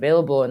emotionally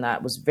unavailable, and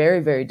that was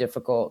very, very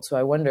difficult. So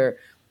I wonder,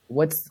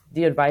 what's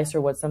the advice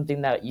or what's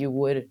something that you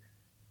would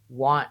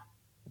want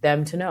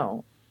them to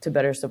know to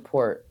better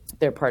support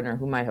their partner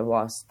who might have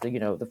lost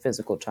the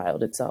physical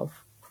child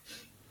itself?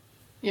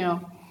 Yeah.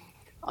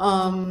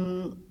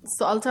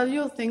 So I'll tell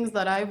you things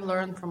that I've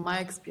learned from my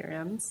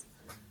experience,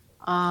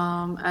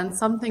 and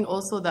something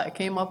also that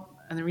came up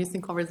in a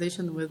recent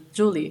conversation with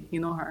Julie. You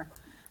know her.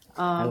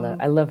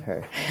 I love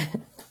her.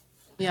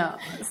 Yeah.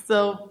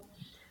 So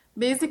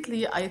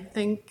basically, I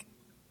think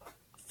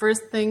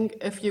first thing,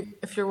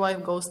 if your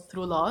wife goes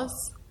through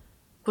loss,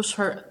 push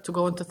her to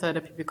go into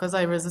therapy, because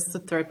I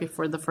resisted therapy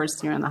for the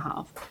first year and a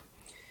half.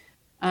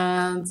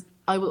 And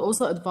I would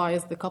also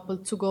advise the couple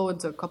to go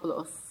into a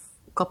couple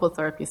couple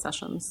therapy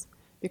sessions.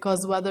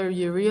 Because whether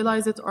you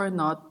realize it or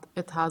not,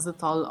 it has a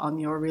toll on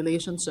your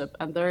relationship.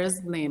 And there is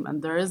blame and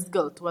there is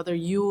guilt. Whether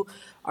you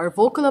are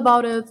vocal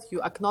about it, you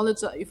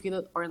acknowledge that you feel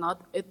it or not,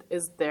 it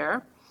is there.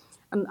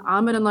 And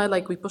Amir and I,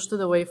 like, we pushed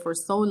it away for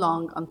so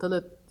long until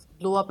it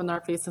blew up in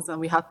our faces and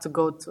we had to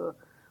go to,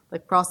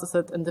 like, process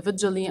it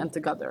individually and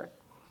together.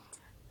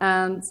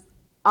 And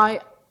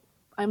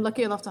I'm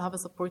lucky enough to have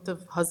a supportive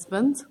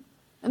husband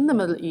in the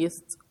Middle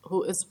East who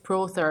is pro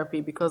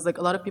therapy, because like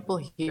a lot of people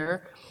here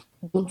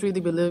don't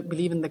really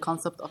believe in the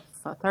concept of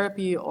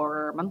therapy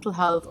or mental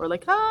health, or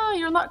like,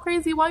 you're not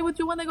crazy. Why would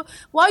you want to go?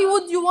 Why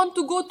would you want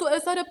to go to a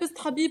therapist,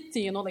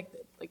 Habibti? You know, like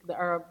the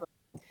Arab.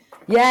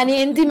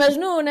 يعني انت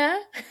مجنونة.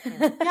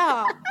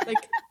 Yeah,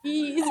 like,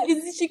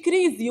 is she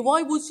crazy?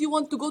 Why would she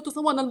want to go to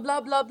someone and blah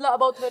blah blah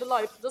about her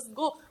life? Just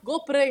go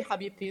pray,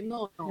 Habibti.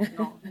 No,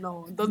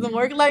 it doesn't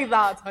work like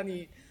that,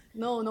 honey.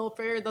 No,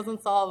 prayer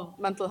doesn't solve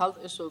mental health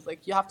issues.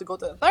 Like, you have to go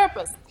to a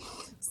therapist.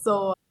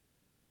 So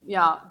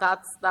yeah,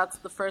 that's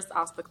the first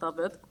aspect of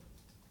it.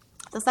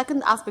 The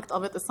second aspect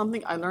of it is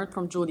something I learned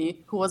from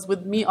Julie, who was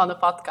with me on a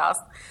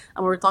podcast,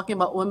 and we were talking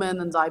about women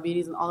and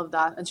diabetes and all of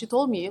that. And she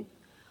told me,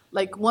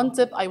 like, one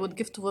tip I would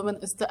give to women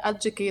is to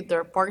educate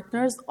their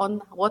partners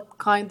on what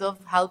kind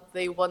of help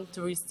they want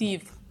to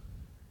receive.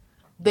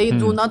 They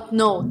do not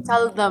know.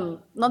 Tell them,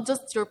 not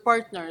just your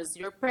partners,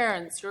 your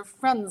parents, your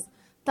friends.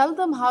 Tell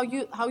them how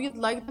you'd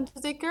like them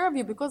to take care of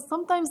you, because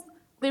sometimes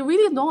they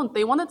really don't.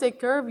 They want to take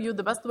care of you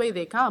the best way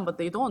they can, but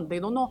they don't. They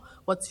don't know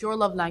what's your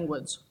love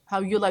language, how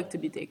you like to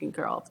be taken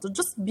care of. So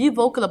just be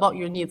vocal about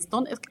your needs.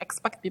 Don't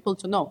expect people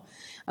to know.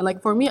 And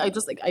like for me, I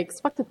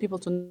expected people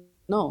to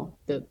know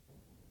that,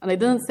 and I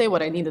didn't say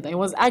what I needed. I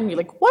was angry,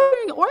 like, why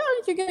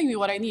aren't you giving me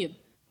what I need?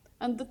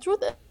 And the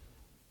truth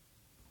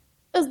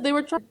is,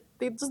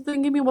 they just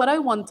didn't give me what I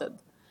wanted.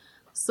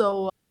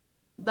 So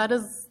that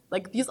is,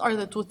 like, these are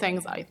the two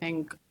things I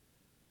think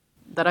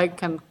that I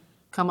can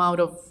come out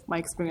of my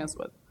experience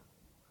with.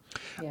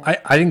 Yeah.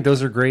 I think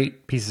those are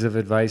great pieces of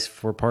advice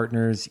for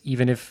partners,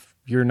 even if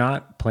you're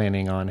not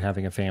planning on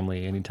having a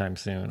family anytime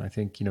soon. I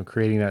think,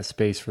 creating that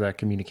space for that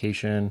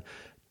communication,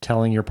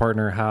 telling your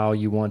partner how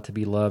you want to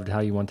be loved, how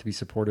you want to be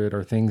supported,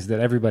 are things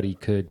that everybody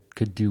could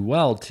do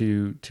well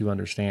to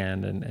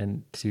understand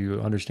and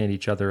to understand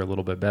each other a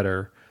little bit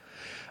better.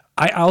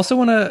 I also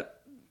want to,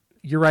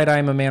 you're right, I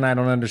am a man, I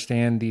don't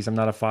understand these, I'm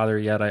not a father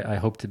yet, I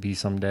hope to be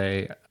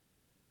someday.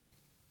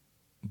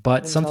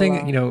 But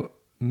something,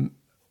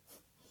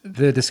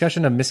 the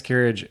discussion of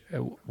miscarriage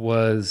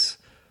was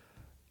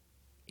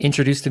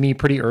introduced to me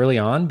pretty early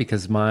on,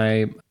 because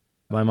my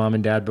mom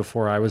and dad,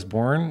 before I was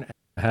born,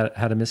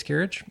 had a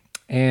miscarriage.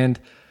 And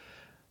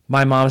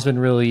my mom's been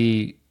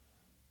really,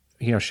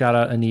 shout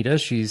out Anita,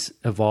 she's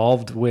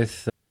evolved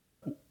with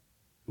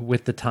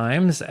the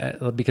times,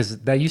 because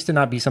that used to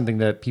not be something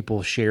that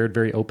people shared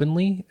very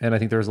openly. And I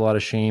think there was a lot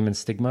of shame and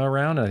stigma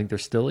around, and I think there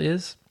still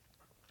is.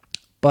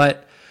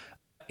 But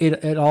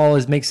it all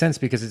makes sense,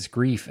 because it's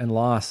grief and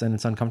loss, and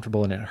it's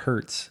uncomfortable and it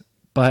hurts.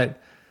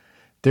 But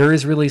there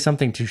is really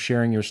something to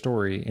sharing your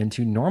story and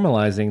to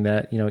normalizing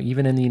that,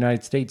 even in the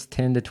United States,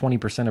 10 to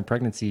 20% of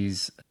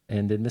pregnancies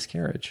end in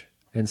miscarriage.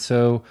 And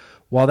so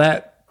while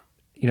that,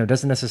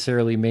 doesn't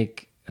necessarily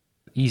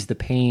ease the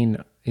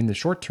pain in the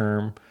short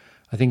term,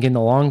 I think in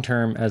the long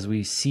term, as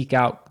we seek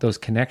out those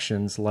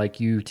connections like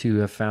you two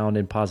have found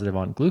in Positive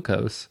on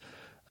Glucose,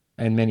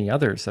 and many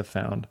others have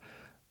found,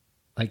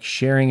 like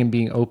sharing and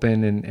being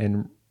open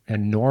and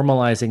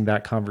normalizing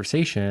that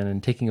conversation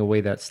and taking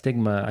away that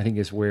stigma, I think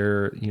is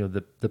where,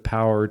 the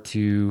power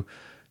to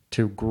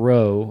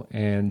grow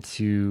and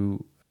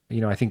to,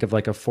 I think of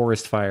like a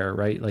forest fire,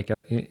 right? Like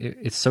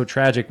it's so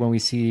tragic when we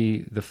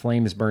see the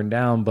flames burn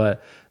down,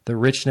 but the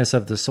richness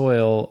of the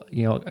soil,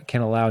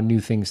 can allow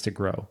new things to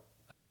grow.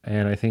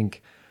 And I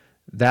think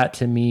that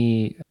to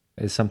me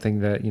is something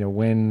that,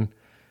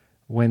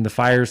 when the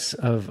fires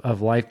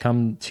of life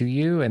come to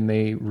you and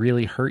they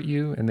really hurt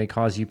you and they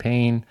cause you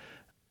pain,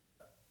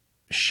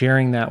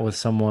 sharing that with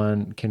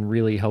someone can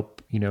really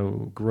help,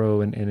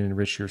 grow and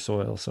enrich your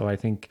soil. So I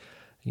think,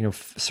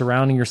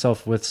 surrounding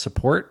yourself with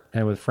support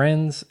and with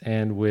friends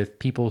and with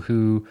people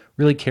who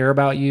really care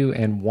about you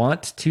and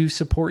want to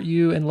support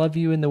you and love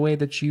you in the way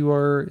that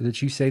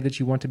you say that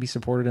you want to be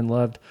supported and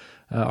loved,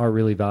 are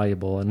really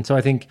valuable. And so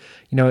I think,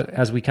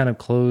 as we kind of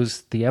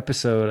close the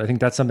episode, I think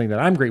that's something that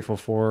I'm grateful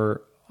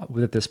for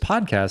that this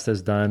podcast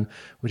has done,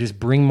 which is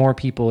bring more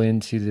people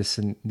into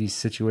these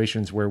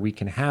situations where we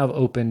can have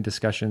open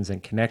discussions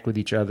and connect with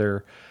each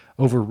other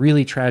over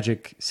really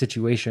tragic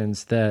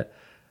situations that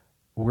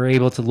we're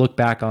able to look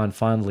back on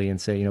fondly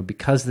and say,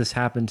 because this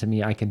happened to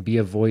me, I can be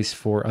a voice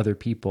for other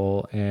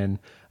people and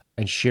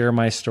share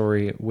my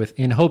story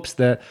in hopes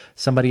that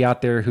somebody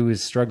out there who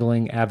is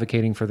struggling,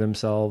 advocating for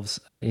themselves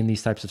in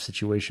these types of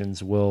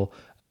situations will,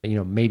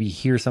 maybe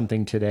hear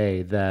something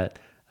today that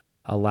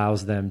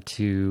allows them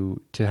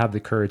to have the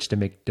courage to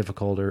make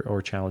difficult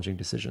or challenging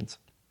decisions.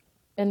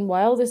 And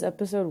while this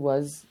episode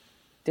was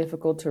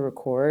difficult to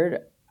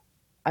record,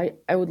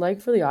 I would like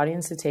for the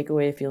audience to take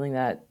away a feeling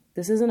that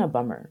this isn't a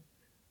bummer.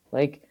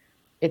 Like,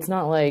 It's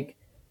not like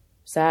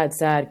sad,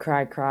 sad,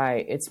 cry,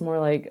 cry. It's more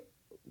like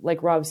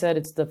Rob said,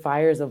 it's the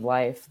fires of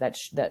life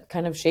that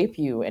kind of shape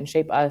you and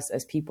shape us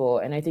as people.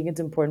 And I think it's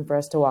important for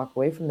us to walk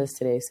away from this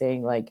today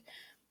saying, like,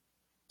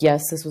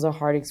 yes, this was a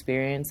hard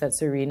experience that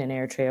Cyrine and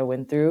Eritrea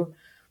went through,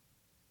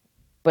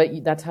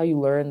 but that's how you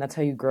learn, that's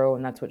how you grow,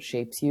 and that's what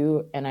shapes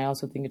you. And I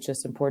also think it's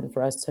just important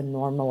for us to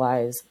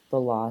normalize the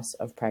loss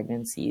of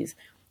pregnancies,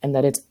 and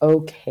that it's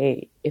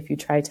okay if you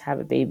tried to have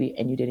a baby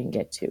and you didn't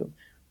get to.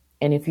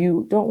 And if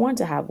you don't want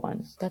to have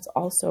one, that's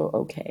also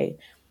okay.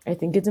 I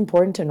think it's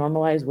important to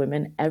normalize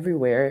women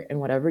everywhere in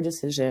whatever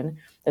decision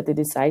that they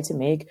decide to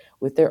make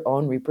with their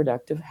own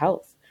reproductive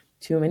health.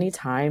 Too many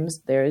times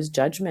there is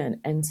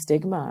judgment and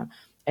stigma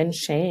and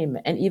shame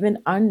and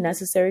even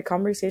unnecessary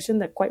conversation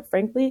that, quite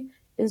frankly,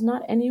 is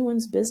not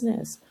anyone's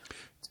business.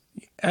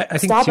 I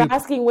think stop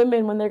asking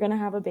women when they're going to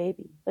have a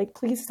baby. Like,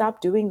 please stop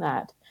doing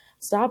that.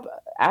 Stop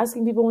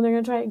asking people when they're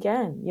going to try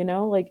again. You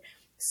know, like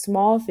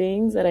small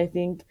things that I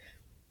think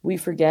we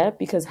forget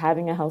because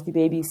having a healthy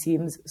baby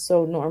seems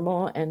so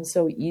normal and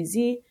so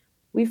easy.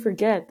 We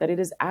forget that it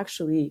is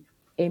actually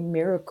a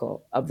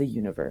miracle of the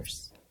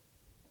universe.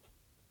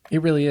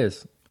 It really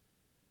is.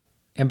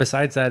 And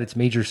besides that, it's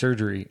major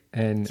surgery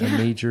and a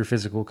major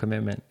physical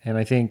commitment. And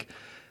I think,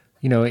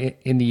 you know,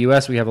 in the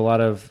US, we have a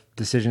lot of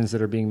decisions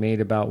that are being made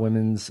about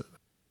women's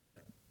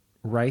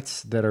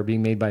rights that are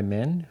being made by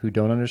men who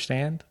don't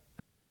understand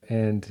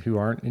and who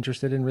aren't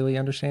interested in really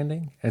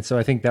understanding. And so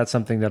I think that's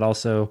something that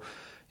also,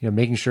 you know,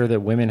 making sure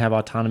that women have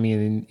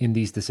autonomy in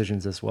these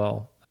decisions as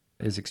well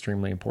is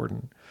extremely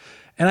important.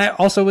 And I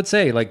also would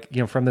say, like,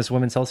 you know, from this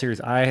Women's Health series,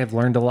 I have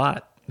learned a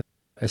lot,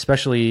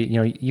 especially, you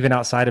know, even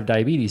outside of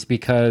diabetes,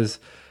 because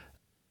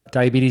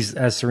diabetes,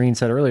 as Cyrine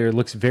said earlier,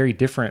 looks very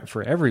different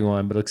for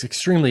everyone, but looks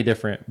extremely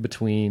different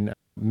between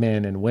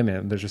men and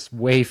women. There's just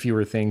way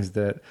fewer things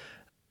that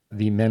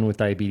the men with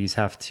diabetes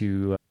have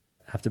to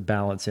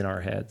balance in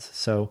our heads.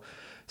 So,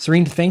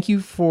 Cyrine, thank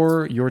you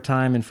for your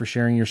time and for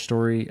sharing your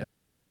story.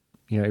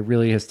 You know, it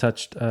really has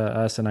touched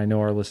us, and I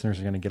know our listeners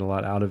are going to get a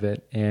lot out of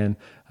it. And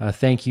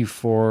thank you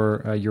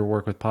for your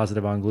work with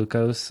Positive on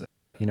Glucose.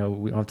 You know,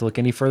 we don't have to look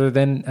any further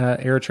than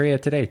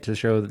Eritrea today to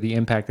show the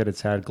impact that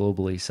it's had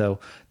globally. So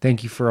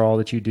thank you for all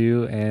that you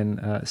do,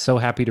 and so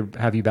happy to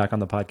have you back on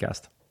the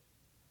podcast.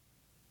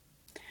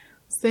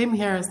 Same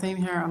here, same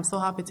here. I'm so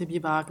happy to be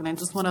back. And I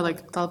just want to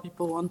like tell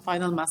people one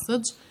final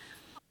message.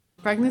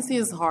 Pregnancy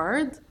is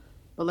hard,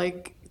 but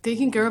like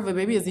taking care of a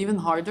baby is even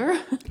harder.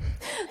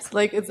 It's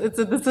like it's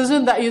a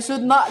decision that you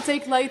should not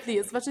take lightly,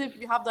 especially if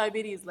you have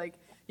diabetes. Like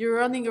you're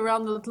running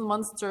around a little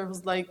monster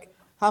who's like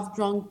half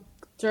drunk,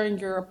 tearing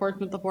your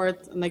apartment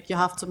apart, and like you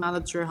have to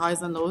manage your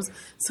highs and lows.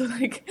 So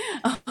like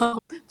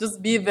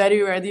just be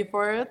very ready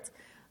for it.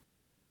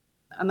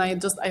 And I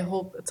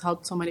hope it's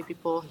helped so many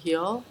people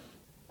heal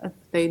if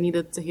they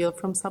needed to heal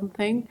from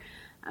something.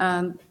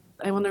 And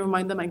I want to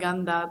remind them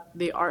again that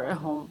they are a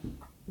home.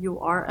 You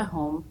are a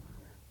home,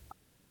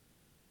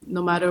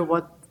 no matter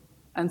what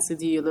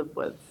NCD you live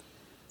with.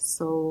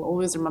 So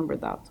always remember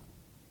that.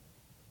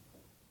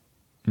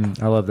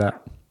 I love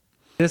that.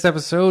 This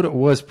episode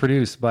was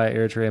produced by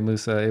Eritrea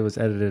Musa. It was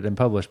edited and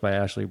published by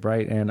Ashley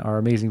Bright. And our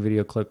amazing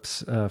video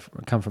clips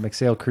come from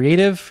Exhale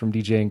Creative, from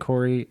DJ and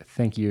Corey.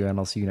 Thank you, and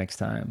I'll see you next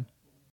time.